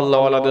জন্য আল্লাহ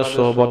ওয়ালাদের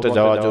সোহবতে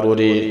যাওয়া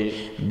জরুরি।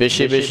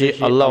 বেশি বেশি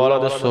আল্লাহ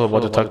ওয়ালাদের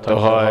সোহবতে থাকতে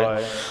হয়।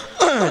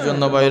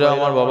 এজন্য ভাইরা,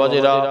 আমার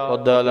বাবাজিরা,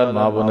 পদ্মার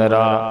মা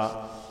বোনেরা,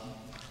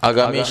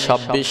 আগামী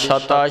 26,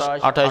 27,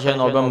 28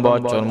 নভেম্বর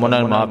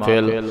চরমনের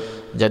মাহফিল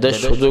যাদের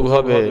সুযোগ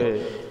হবে,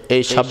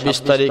 এই 26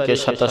 তারিখে,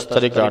 27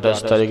 তারিখে, 28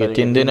 তারিখে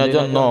 3 দিনের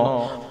জন্য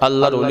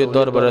আল্লাহর ওলির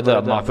দরবারে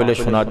মাহফিলে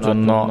শোনার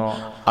জন্য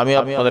আমি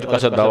আপনাদের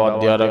কাছে দাওয়াত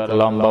দিয়ে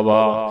রাখলাম।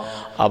 বাবা,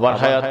 আবার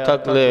হায়াত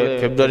থাকলে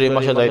ফেব্রুয়ারি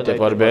মাসে যাইতে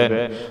পারবেন,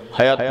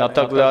 হায়াত না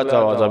থাকলে আর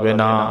যাওয়া যাবে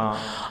না।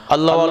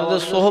 আল্লাহ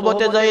ওয়ালাদের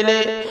সোহবতে যাইলে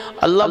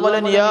আল্লাহ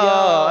বলেন, ইয়া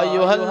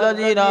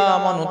আইয়ুহাল্লাযীনা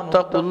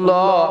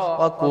আমানুত্তাকুল্লাহ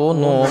ওয়া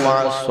কুনু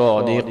মা'আস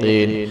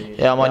সাদিকিন।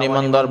 হে আমার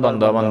ঈমানদার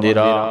বান্দা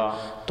বান্দীরা,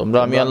 তোমরা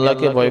আমি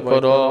আল্লাহকে ভয়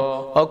করো,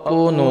 ওয়া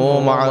কুনু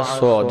মা'আস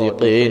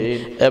সাদিকিন,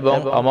 এবং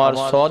আমার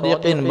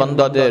সাদিকিন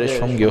বান্দাদের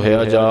সঙ্গী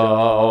হয়ে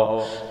যাও,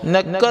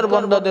 নেককার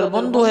বান্দাদের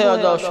বন্ধু হয়ে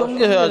যাও,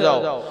 সঙ্গী হয়ে যাও।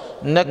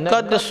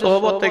 নেককারদের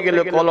সোহবতে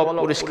গেলে কলব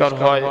পরিষ্কার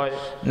হয়,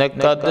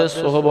 নেককারদের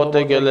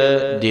সোহবতে গেলে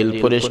দিল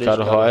পরিষ্কার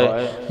হয়,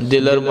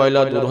 দিলের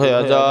ময়লা দূর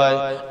হয়ে যায়,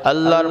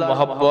 আল্লাহর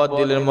মহব্বত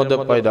দিলের মধ্যে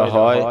পয়দা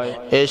হয়,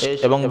 ইশক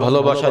এবং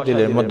ভালোবাসা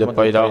দিলের মধ্যে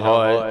পয়দা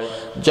হয়।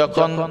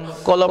 যখন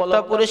কলবটা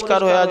পরিষ্কার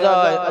হয়ে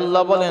যায়,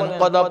 আল্লাহ বলেন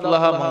ক্বাদ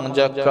আফলাহা মান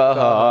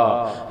যাক্কাহা,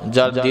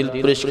 যার দিল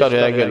পরিষ্কার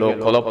হয়ে গেল,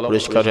 কলব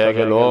পরিষ্কার হয়ে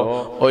গেল,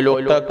 ওই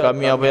লোকটা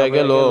কামিয়াব হয়ে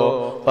গেল।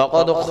 ওয়া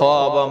ক্বাদ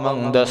খাবা মান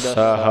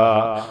দাসাহা,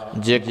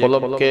 যে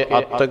কলবকে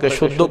আত্মাকে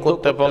শুদ্ধ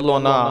করতে পারলো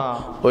না,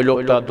 ওই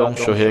লোকটা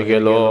ধ্বংস হয়ে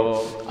গেল।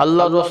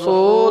 আল্লাহ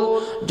রাসূল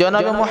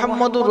জনাবে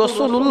মুহাম্মদুর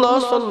রাসূলুল্লাহ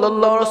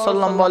সাল্লাল্লাহু আলাইহি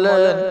সাল্লাম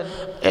বলেন,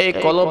 এই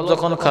কলব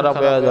যখন খারাপ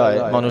হয়ে যায়,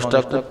 মানুষটা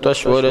কুত্তা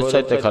শুয়োরের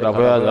চাইতে খারাপ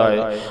হয়ে যায়।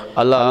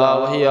 আল্লাহ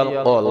ওয়াহিয়াল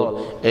কলব,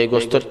 এই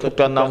গোশতের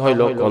টুকটার নাম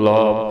হইল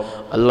কলব।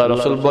 আল্লাহ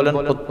রাসূল বলেন,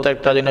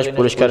 প্রত্যেকটা জিনিস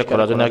পরিষ্কার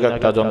করার জন্য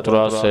একটা যন্ত্র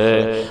আছে,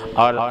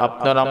 আর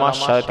আপনার আমার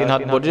 3.5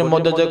 হাত বডির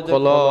মধ্যে যে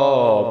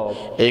কলব,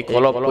 এই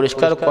কলব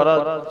পরিষ্কার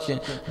করার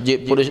যে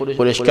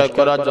পরিষ্কার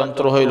করার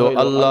যন্ত্র হইল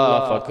আল্লাহ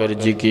পাকের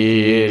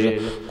জিকির।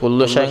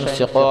 কুল্লু শাইইন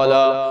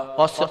সিকালা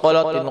ওয়া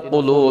সিকালাতিল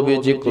কুলুবি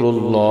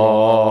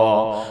যিকরুল্লাহ,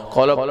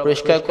 কলব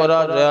পরিষ্কার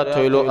করার রাত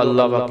হইল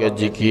আল্লাহ পাকের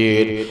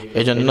জিকির।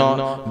 এজন্য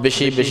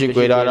বেশি বেশি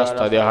কইরা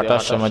রাস্তা দিয়ে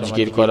হাঁটার সময়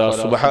জিকির করা,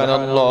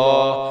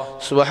 সুবহানাল্লাহ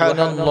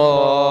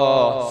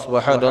সুবহানাল্লাহ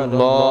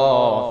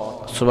সুবহানাল্লাহ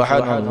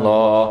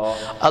সুবহানাল্লাহ,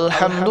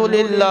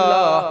 আলহামদুলিল্লাহ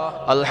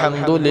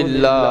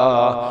আলহামদুলিল্লাহ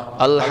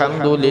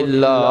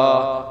আলহামদুলিল্লাহ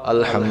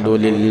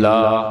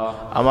আলহামদুলিল্লাহ।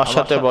 আমার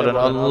সাথে বলেন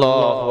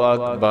আল্লাহু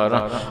আকবার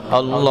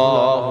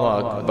আল্লাহু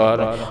আকবার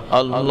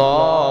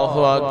আল্লাহু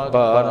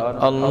আকবার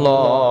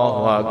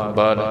আল্লাহু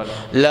আকবার,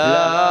 লা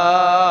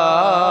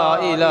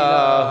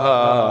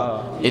ইলাহা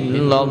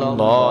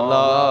ইল্লাল্লাহ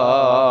লা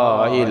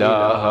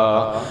ইলাহা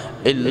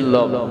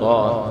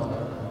ইল্লাল্লাহ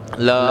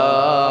লা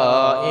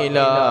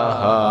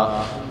ইলাহা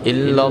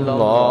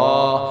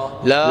ইল্লাল্লাহ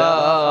লা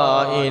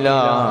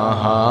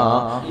ইলাহা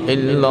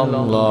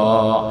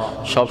ইল্লাল্লাহ।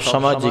 সব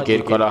সময়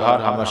জিকির করা, হর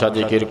হামেশা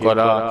জিকির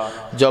করা,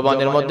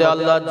 জবানের মধ্যে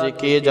আল্লাহ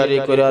জিকির জারি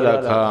করে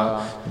রাখা।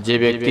 যে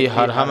ব্যক্তি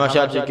হর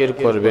হামেশা জিকির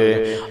করবে,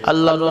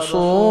 আল্লাহ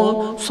রাসূল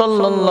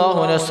সাল্লাল্লাহু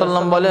আলাইহি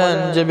সাল্লাম বলেন,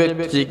 যে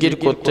ব্যক্তি জিকির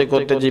করতে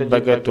করতে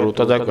জিহ্বাকে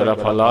তরতাজা করে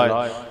ফেলায়,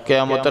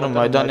 কিয়ামতের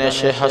ময়দানে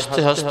সে হাসতে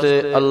হাসতে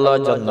আল্লাহ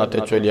জান্নাতে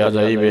চলিয়া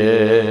যাইবে।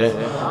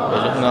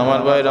 এজন্য আমার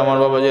ভাইরা, আমার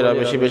বাবাজিরা,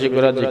 বেশি বেশি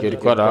করে জিকির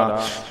করা।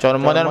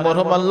 চরমনের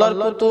মরহুম আল্লাহর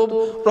কুতুব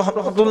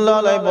রহমাতুল্লাহ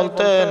আলাইহি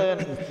বলতেন,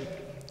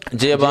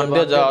 যে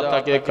বান্ডে যা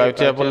থাকে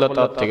কাইথিয়া পড়লে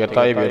তার থেকে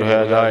তাই বের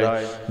হয়ে যায়,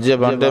 যে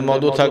বান্ডে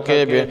মধু থাকে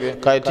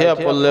কাইথিয়া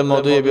পড়লে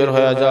মধুই বের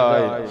হয়ে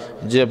যায়,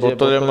 যে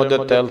বোতলের মধ্যে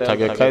তেল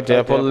থাকে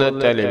কাইথিয়া পড়লে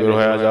তেলই বের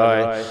হয়ে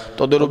যায়।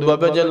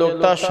 তদরূপভাবে যে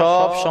লোকটা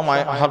সব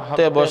সময়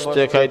হাঁটতে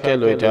বসতে খাইতে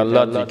লইতে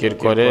আল্লাহ জিকির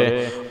করে,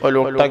 ওই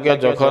লোকটাকে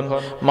যখন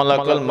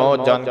মালাকুল মউত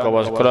জান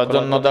কবজ করার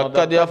জন্য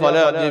ধাক্কা দিয়া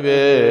ফেলে দিবে,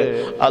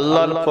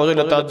 আল্লাহর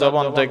ফজলে তার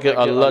জবান থেকে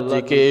আল্লাহ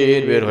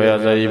জিকির বের হয়ে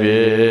যাইবে।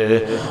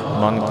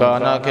 মান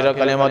কানা আখিরা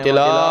কালিমাতি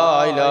লা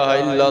ইলাহা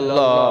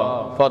ইল্লাল্লাহ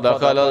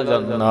ফাদাখালাল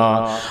জান্নাহ।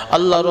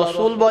 আল্লাহ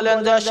রাসূল বলেন,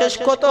 যা শেষ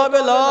কথা হবে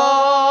লা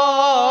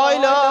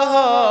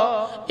ইলাহা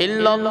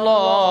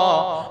ইল্লাল্লাহ,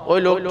 ওই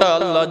লোকটা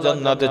আল্লাহ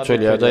জান্নাতে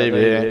চলিয়া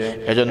যাইবে।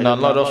 এজন্য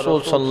আল্লাহ রাসূল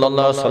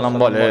সাল্লাল্লাহু আলাইহি সাল্লাম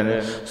বলেন,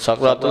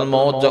 সাকরাতুল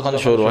মউত যখন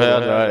শুরু হয়ে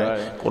যায়,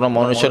 কোন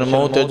মানুষের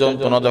মউতের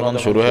যন্ত্রণা যখন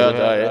শুরু হয়ে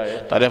যায়,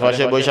 তার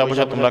পাশে বৈশা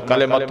বৈশা তোমরা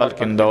কালেমা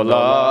তালকিন দাও,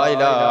 লা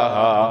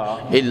ইলাহা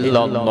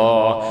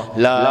ইল্লাল্লাহ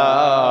লা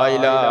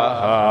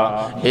ইলাহা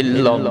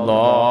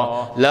ইল্লাল্লাহ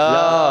লা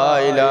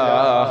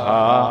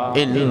ইলাহা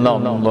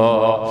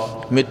ইল্লাল্লাহ।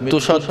 মৃত্যু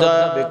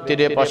সজ্জায়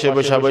ব্যক্তির পাশে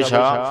বৈশা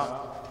বৈশা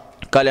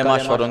কালেমা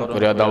স্মরণ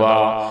করে দেওয়া,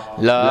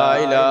 লা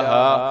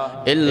ইলাহা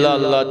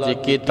ইল্লাল্লাহ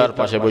জিকির তার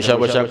পাশে বৈশা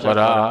বৈশা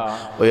করা।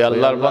 ওই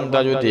আল্লাহর বান্দা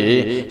যদি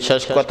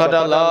শেষ কথাটা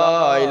লা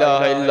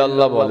ইলাহা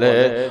ইল্লাল্লাহ বলে,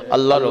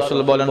 আল্লাহ রাসূল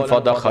বলেন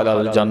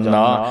ফাদাখালাল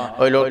জান্নাহ,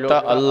 ওই লোকটা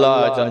আল্লাহ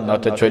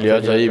জান্নাতে চলিয়া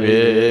যাইবে।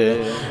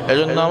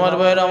 এজন্য আমার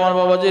ভাইরা, আমার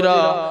বাবাজিরা,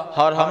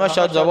 হর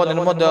হামেশা জবানের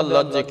মধ্যে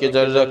আল্লাহর জিকির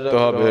জারি রাখতে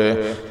হবে।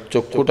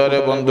 চক্ষুটারে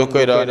বন্ধ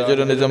কইরা নিজের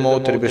নিজে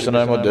মউতের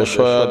বিছানার মধ্যে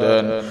শোয়া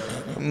দেন,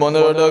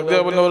 মনের ডাক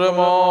দিয়ে বলেন, ওরে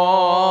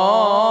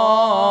মন,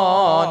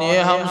 ये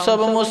हम सब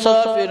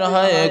मुसाफिर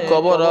हैं,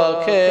 कब्र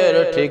आखिर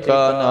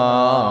ठिकाना,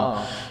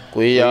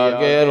 कोई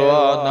आगे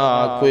रवाना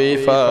कोई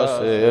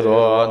फासे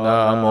रवाना,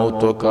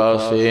 मौत का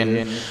सीन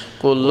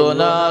कुल्लु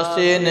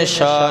नासिन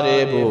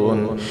शारिबुन,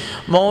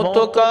 मौत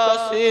का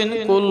सीन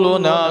कुल्लु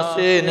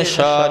नासिन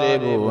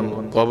शारिबुन,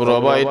 कब्र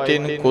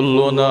बैतिन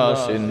कुल्लु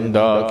नासिन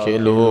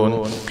दाखिलुन।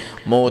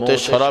 মৌতের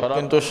শরাব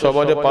কিন্তু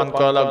সবারই পান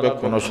করা লাগবে,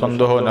 কোনো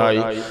সন্দেহ নাই।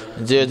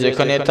 যে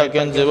যেখানে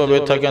থাকেন, যেভাবে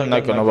থাকেন না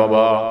কেন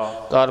বাবা,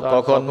 কার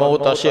কখন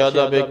মৌত আসিয়া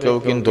যাবে কেউ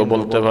কিন্তু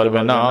বলতে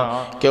পারবে না,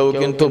 কেউ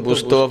কিন্তু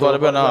বুঝতেও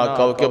পারবে না,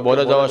 কাউকে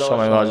বলে যাওয়ার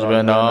সময় আসবে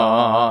না।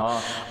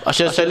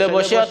 পাশে ছেলে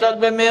বসিয়া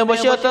থাকবে, মেয়ে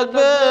বসিয়া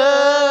থাকবে,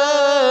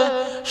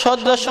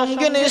 শ্রদ্ধা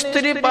সঙ্গিনী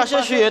স্ত্রী পাশে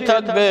শুয়ে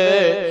থাকবে,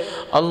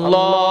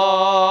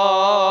 আল্লাহ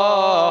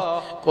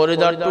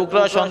কলিজার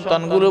টুকরা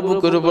সন্তানগুলো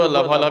বুকের উপর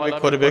লাফালাফি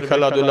করবে,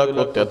 খেলাধুলা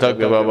করতে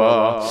থাকবে বাবা।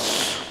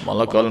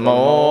 মালাকুল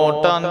মউত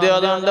টান দিয়া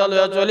ডান্ডা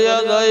লইয়া চলিয়া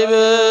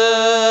যাইবে।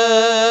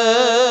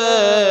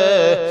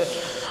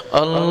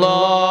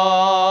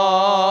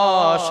 আল্লাহ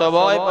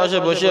সবাই পাশে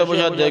বসে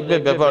বসে দেখবে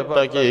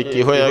ব্যাপারটা কি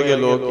হয়ে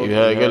গেল, কি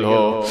হয়ে গেল।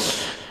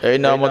 এই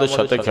না আমাদের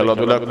সাথে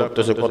খেলাধুলা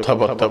করতেছে,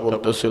 কথাবার্তা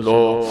বলতেছিল,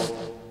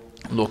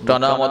 লোকটা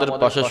না আমাদের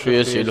পাশে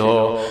শুয়েছিল।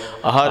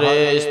 আহারে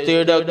স্ত্রী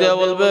ডাক দিয়া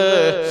বলবে,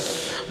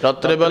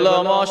 রাত্রেবেলা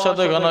আমার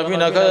সাথে খানা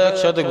পিনা খায়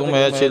একসাথে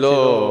ঘুমিয়েছিল,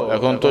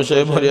 এখন তো সে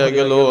মরিয়া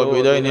গেল,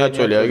 বিদায় নিয়ে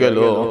চলে গেল।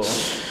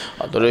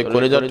 আদরে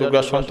কলিজার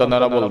টুকরা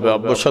সন্তানেরা বলবে,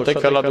 আব্বুর সাথে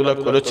খেলাধুলা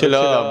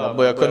করেছিলাম,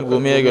 আব্বু এখন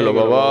ঘুমিয়ে গেল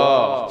বাবা।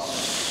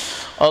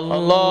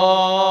 আল্লাহ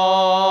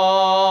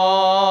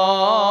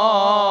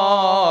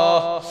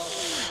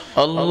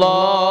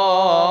আল্লাহ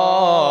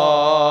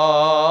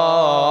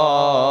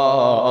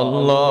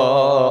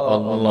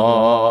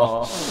আল্লাহ।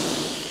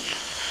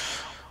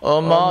 ও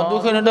মা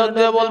দুঃখে ডাক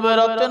দিয়ে বলবে,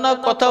 রাতে না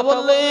কথা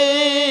বললি,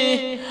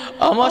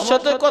 আমার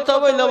সাথে কথা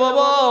বললে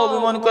বাবা,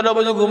 অভিমান করে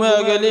বুঝে ঘুমিয়ে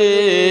গেলি।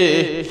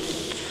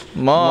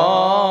 মা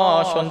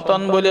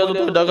সন্তান বলিয়া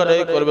যত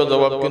ডাকাডাকি করবে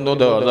জবাব কিন্তু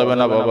দেওয়া যাবে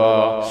না বাবা।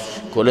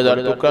 কলিজার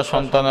টুকরা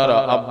সন্তানেরা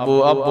আব্বু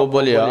আব্বু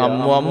বলিয়া,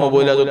 আম্মু আম্মু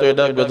বলিয়া যত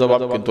ডাকবে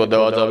জবাব কিন্তু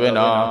দেওয়া যাবে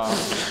না।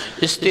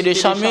 স্ত্রী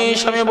স্বামী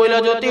স্বামী বলিয়া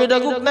যত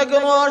ডাকুক না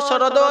কেন আর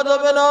সাড়া দেওয়া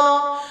যাবে না।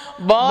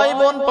 ভাই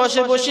বোন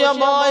পাশে বসিয়া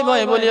ভাই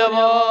ভাই বলিয়া,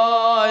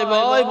 ভাই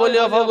ভাই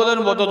বলিয়া পাগলের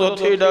মতো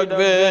যতই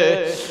ডাকবে,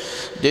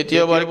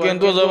 দ্বিতীয়বার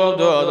কিন্তু জবাব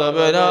দেওয়া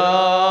যাবে না।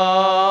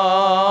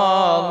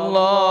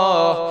 আল্লাহ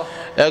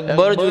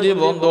একবার যদি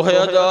বন্ধ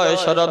হয়ে যায়,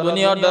 সারা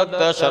দুনিয়ার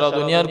ডাক্তার, সারা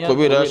দুনিয়ার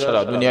কবিরা,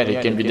 সারা দুনিয়ার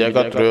হিকিম যদি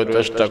একত্র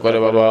চেষ্টা করে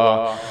বাবা,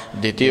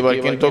 দ্বিতীয়বার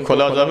কিন্তু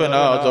খোলা যাবে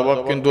না, জবাব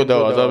কিন্তু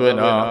দেওয়া যাবে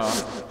না।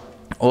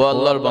 ও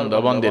আল্লাহর বান্দা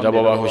বান্দিরা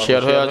বাবা,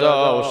 হুঁশিয়ার হয়ে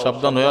যাও,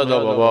 সাবধান হয়ে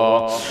যাও বাবা,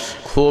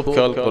 খুব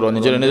খেয়াল করো,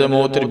 নিজের নিজের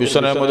মৌতের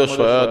বিছানার মধ্যে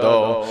শোয়া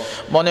দাও।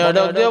 মনে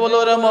ডাক দিয়ে বলো,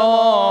 রে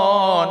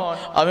মন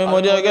আমি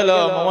মরিয়া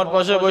গেলাম, আমার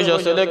পাশে বসে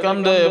ছেলে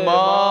কান্দে,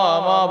 মা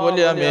মা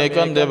বলিয়া, মেয়ে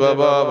কান্দে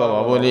বাবা বাবা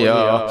বলিয়া।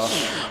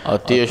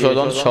 আত্মীয়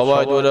স্বজন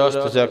সবাই দূরে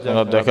আসতেছে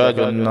আপনারা দেখার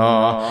জন্য।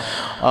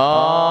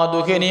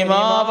 দুঃখিনী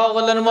মা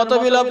পাগলের মতো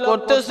বিলাপ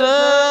করতেছে,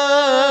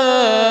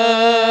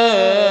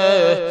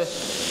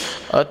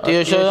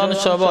 আত্মীয় স্বজন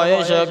সবাই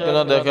এসে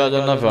আপনারা দেখার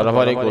জন্য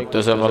ফালাফালি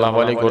করতেছে,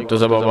 ফালাফালি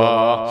করতেছে বাবা।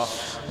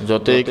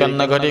 যতই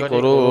কান্নাকাটি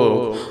করুক,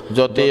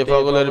 যতই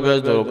পাগলের বেশ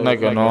ধরুক না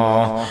কেন,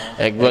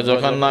 একবার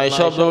যখন নাই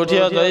শব্দ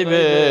উঠিয়া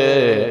যাইবে,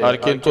 আর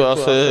কিন্তু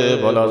আছে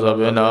বলা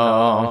যাবে না।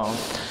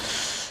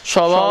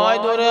 সবাই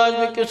ধরে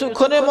আসবে,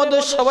 কিছুক্ষণের মধ্যে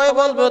সবাই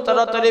বলবে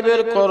তাড়াতাড়ি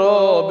বের করো,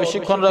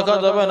 বেশিক্ষণ রাখা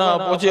যাবে না,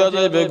 পচিয়া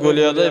যাইবে,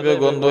 গলিয়া যাইবে,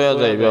 গন্ধ হয়ে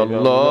যাইবে।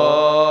 আল্লাহ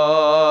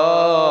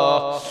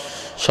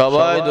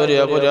সবাই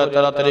ধরিয়া পড়িয়া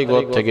তাড়াতাড়ি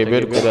ঘর থেকে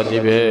বের করে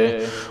দিবে,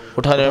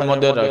 উঠানের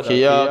মধ্যে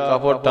রাখিয়া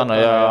কাপড়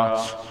টানায়া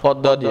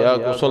পর্দা দিয়া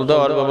গোসল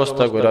দেওয়ার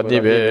ব্যবস্থা করে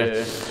দিবে।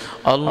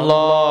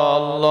 আল্লাহ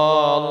আল্লাহ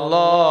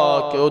আল্লাহ।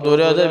 কেউ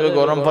দূরে যাবে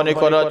গরম পানি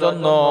করার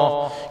জন্য,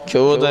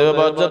 কেউ যাবে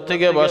বাজার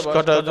থেকে বাঁশ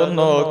কাটার জন্য,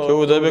 কেউ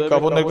যাবে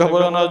কাপড়ের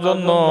কাপড় আনার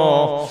জন্য।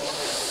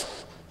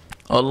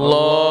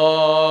 আল্লাহ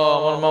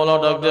আমার মাওলা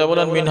ডাক দিয়ে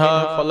বলেন, মিনহা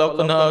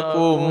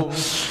খালাকনাকুম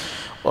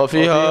ওয়া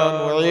ফিহা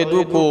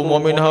নুঈদুকুম ওয়া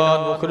মিনহা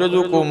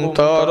নুখরিজুকুম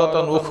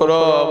তারাতান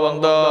উখরা।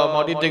 বান্দা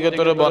মাটি থেকে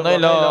তোরে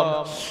বানাইলাম,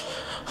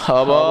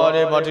 আবার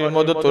এই মাটির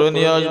মধ্যে তোরে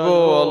নিয়ে আসবো।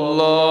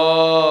 আল্লাহ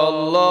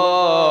আল্লাহ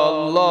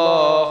আল্লাহ।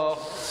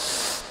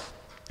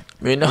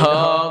 মিনহা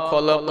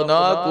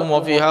খালাকনাকুম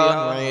ওয়া ফিহা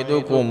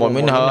নুঈদুকুম ওয়া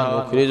মিনহা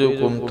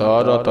নুখরিজুকুম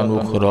তারাতান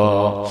উখরা।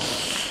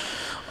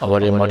 আবার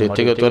এই মাটি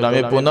থেকে তোরে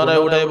আমি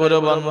পুনরায় উঠাইব রে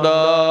বান্দা।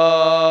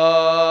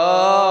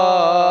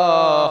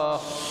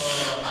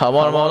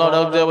 আমার মাওলা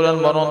ডাক দিয়ে বলেন,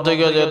 মরণ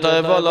থেকে যেটাই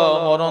বলো,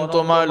 মরণ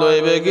তোমায়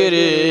লইবে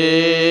গিরি,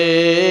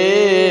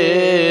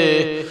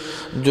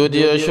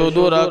 যদিও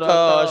সুদূর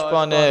আকাশ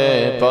পানে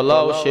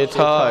পালাও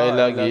সেথায়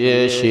লাগিয়ে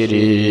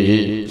সিঁড়ি।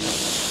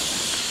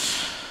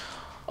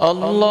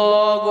 আল্লাহ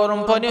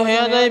গরম পানি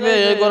হয়ে যাইবে,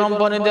 গরম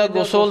পানি দিয়ে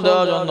গোসল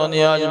দেওয়ার জন্য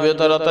নিয়ে আসবে,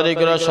 তাড়াতাড়ি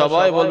করে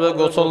সবাই বলবে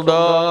গোসল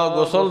দাও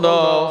গোসল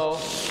দাও।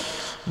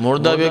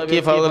 মুর্দা ব্যক্তি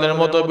পাগলের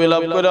মতো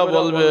বিলাপ করে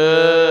বলবে,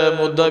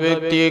 মুর্দা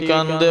ব্যক্তি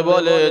কান্দে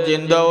বলে,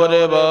 জিন্দা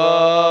ওরে ভাই,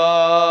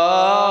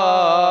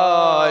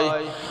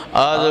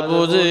 আজ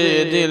বুঝি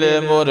দিলে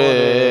মোরে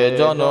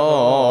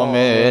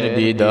জনমের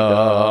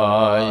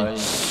বিদায়।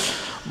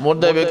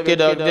 মুর্দা ব্যক্তি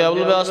ডাক দিয়ে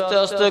বলবে, আস্তে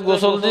আস্তে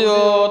গোসল দিও,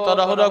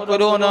 তাড়াহুড়া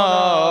করো না,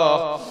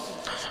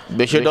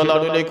 বেশি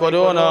ডলাডলি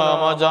করো না,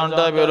 আমার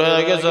জানটা বের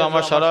হয়ে গেছে,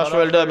 আমার সারা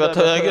শরীরটা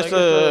ব্যথা হয়ে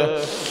গেছে,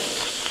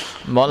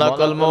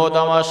 মালাকুল মউত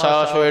আমার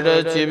শ্বাস শরীরে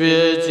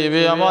চিবিয়ে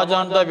চিবিয়ে আমার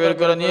জানটা বের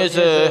করে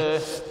নিয়েছে।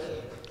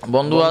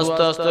 বন্ধু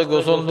আস্তে আস্তে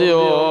গোসল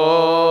দিও,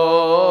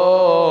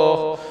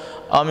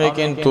 আমি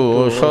কিন্তু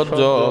সহ্য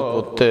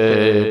করতে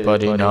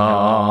পারি না।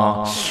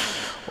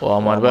 ও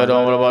আমার ভাইরা,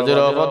 আমার বাজের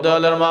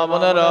অপদেয়ালের মা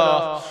বোনেরা,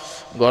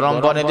 গরম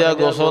পানি দিয়া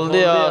গোসল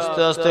দিয়া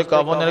আস্তে আস্তে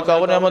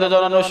কাপড়ের মধ্যে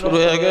জড়ানো শুরু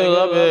হয়ে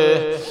যাবে।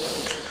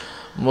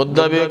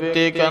 মুদ্রা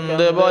ব্যক্তি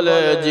কান্দে বলে,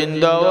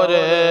 জিন্দা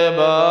ওরে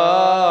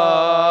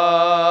ভাই,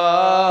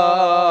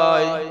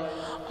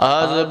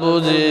 আজ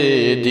বুঝি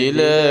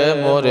দিলে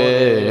মোরে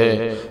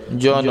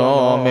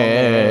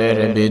জনমের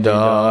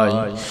বিদায়।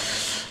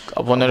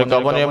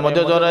 কাপনের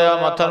মধ্যে জড়াইয়া,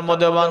 মাথার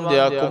মধ্যে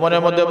বান্ধিয়া,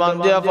 কোমরের মধ্যে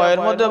বান্ধিয়া,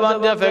 পায়ের মধ্যে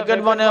বান্ধিয়া প্যাকেট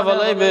বানিয়ে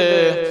ফেলাইবে।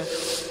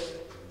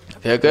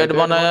 প্যাকেট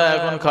বানায়া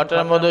এখন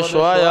খাটের মধ্যে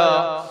শোয়ায়া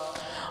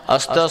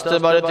আস্তে আস্তে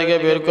বাড়ি থেকে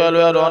বের করে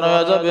লইয়া রওনা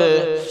হয়ে যাবে।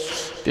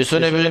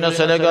 পিছনে পিছনে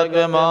ছেলে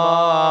কাঁদবে মা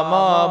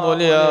মা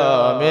বলিয়া,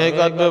 মেয়ে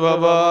কাঁদবে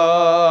বাবা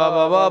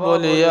বাবা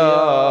বলিয়া,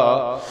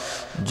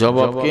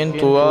 জবাব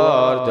কিন্তু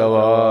আর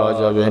দেওয়া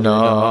যাবে না।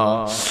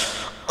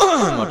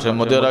 মাঠের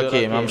মধ্যে রাখি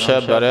ইমাম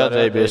সাহেব দাঁড়িয়ে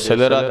যাইবে,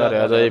 ছেলেরা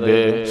দাঁড়িয়ে যাইবে।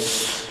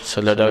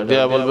 ছেলে ডাক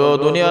দিয়া বলবে, ও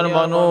দুনিয়ার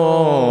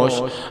মানুষ,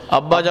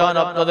 আব্বা জান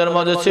আপনাদের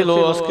মাঝে ছিল,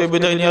 আজকে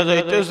বিদায় নিয়ে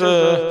যাইতেছে।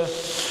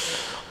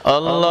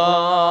 আল্লাহ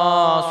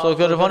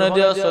চোখের পানি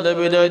দিয়া ছেলে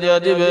বিদায় দিয়া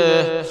দিবে।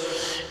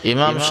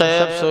 ইমাম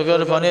সাহেব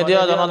চোখের পানি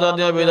দিয়া জানাজা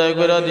দিয়া বিদায়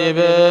করে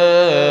দিবে।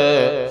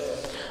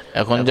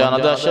 এখন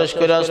জানাজা শেষ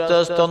করে আস্তে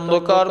আস্তে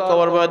অন্ধকার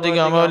কবর বাড়ির দিকে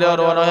আমলিয়া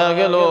রওনা হয়ে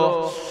গেল।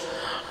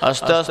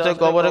 আস্তে আস্তে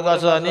কবরের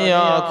কাছে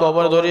আনিয়া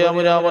কবর ধরিয়া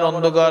মুড়িয়া আবার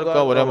অন্ধকার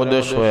কবরের মধ্যে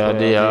শোয়া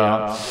দিয়া,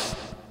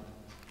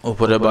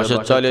 উপরে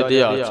বাঁশের চালে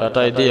দিয়া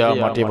চাটাই দিয়া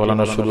মাটি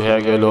ফলানো শুরু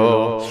হয়ে গেল।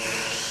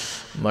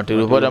 মাটির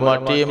উপরে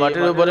মাটি,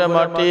 মাটির উপরে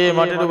মাটি,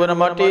 মাটির উপরে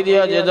মাটি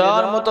দিয়া যে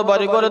যার মতো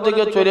বাড়ি ঘরে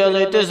দিকে চলিয়া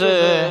যাইতেছে।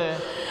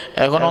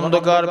 এখন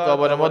অন্ধকার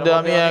কবরের মধ্যে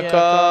আমি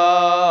একা।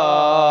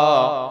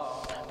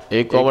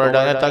 এই কবর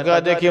ডানে তাকা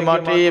দেখি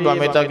মাটি,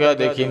 বামে তাকা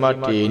দেখি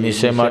মাটি,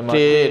 নিচে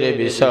মাটির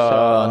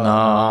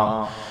বিছানা,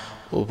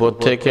 উপর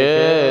থেকে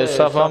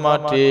সাফা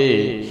মাটি,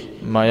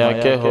 মায়া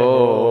কেহ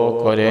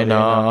করে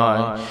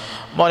নাই।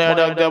 মনে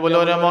ডাক দেয়া বলে,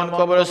 ওরে মন,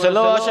 কবরে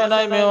ছেলেও আসে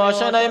নাই, মেয়েও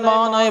আসে নাই, মা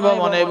নাই,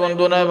 বাবা নাই,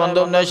 বন্ধু নাই,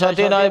 বান্ধব নাই,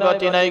 সাথী নাই,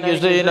 বাতি নাই,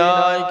 কিছুই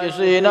নাই,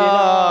 কিছুই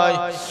নাই।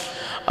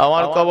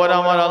 আমার কবর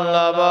আমার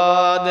আল্লাহ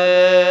বাদে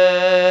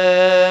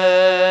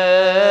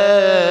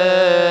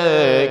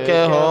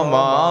কেহ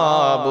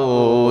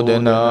মাবুদ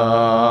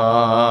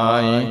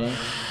নাই,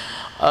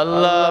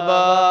 আল্লাহ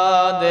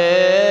বাদে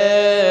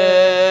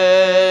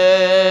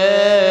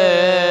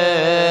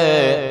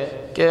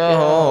কেহ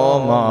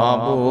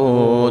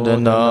মাবুদ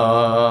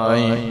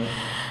নাই।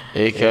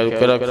 এই খেয়াল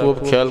করে খুব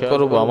খেয়াল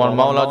করবো, আমার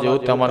মাওলা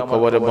যেহেতু আমার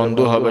কবরে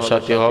বন্ধু হবে,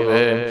 সাথী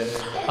হবে,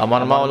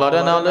 আমার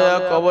মাওলারে না লইয়া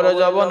কবরে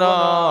যাব না,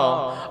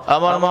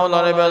 আমার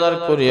মাওলারে বেজার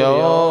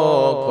করিয়াও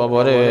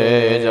কবরে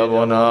যাব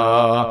না।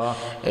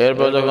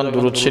 এরপর যখন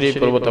দুরূদ শরীফ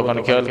পড়ব তখন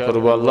খেয়াল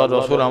করবো আল্লাহ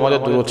রাসূল আমাদের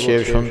দুরূদ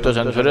শরীফ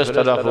শুনতেছেন,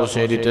 ফেরেশতারা পৌঁছে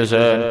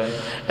দিতেছেন।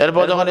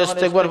 এরপর যখন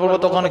ইস্তেগফার পড়ব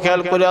তখন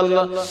খেয়াল করি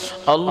আল্লাহ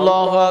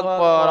আল্লাহু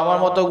আকবার, আমার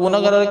মতো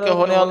গুনাহগারের কেহ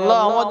নেই, আল্লাহ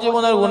আমার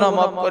জীবনের গুনাহ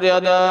মাফ করিয়া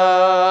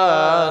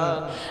দেন।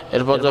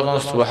 এরপর যখন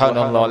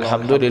সুবহানাল্লাহ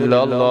আলহামদুলিল্লাহ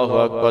আল্লাহু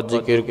আকবার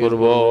জিকির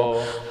করব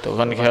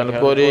তখন খেয়াল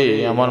করি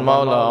আমার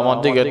মাওলা আমার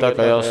দিকে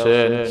তাকায়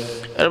আছেন।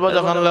 এরপর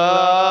যখন লা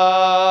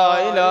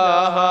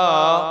ইলাহা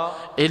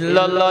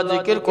ইল্লাল্লাহ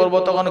জিকির করব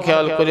তখন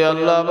খেয়াল করি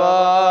আল্লাহ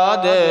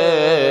বাদে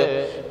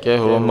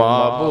কেহ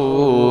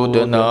মাবুদ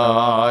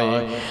নাই।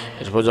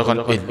 এরপর যখন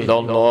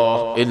ইল্লাল্লাহ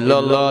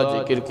ইল্লাল্লাহ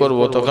জিকির করব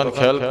তখন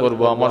খেয়াল করব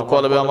আমার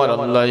কলবে আমার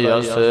আল্লাহই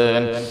আছেন,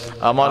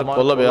 আমার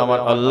কলবে আমার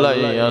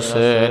আল্লাহই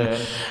আছেন।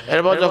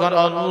 এরপর যখন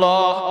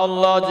আল্লাহ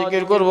আল্লাহ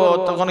জিকির করব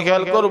তখন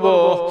খেয়াল করব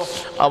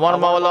আমার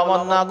মাওলা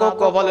আমার নাক ও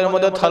কপালের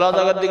মধ্যে থালা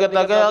জায়গার দিকে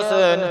তাকিয়ে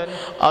আছেন,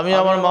 আমি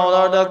আমার মাওলা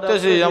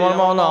ডাকতেছি, আমার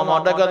মাওলা আমার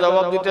ডাকে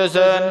জবাব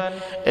দিতেছেন।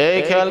 এই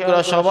খেয়াল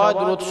করে সবাই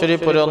দুরূদ শরীফ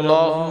পড়ে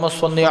আল্লাহুম্মা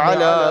সাল্লি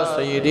আলা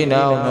সাইয়্যিদিনা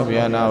ওয়া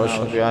নাবিয়ানা ওয়া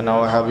শাফিয়ানা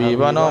ওয়া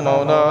হাবিবানা ওয়া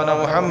মাওলানা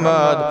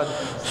মুহাম্মদ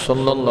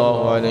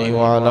সাল্লাল্লাহু আলাইহি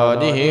ওয়া আলা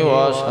আলিহি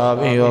ওয়া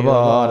আসহাবিহি ওয়া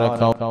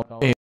বারাকা।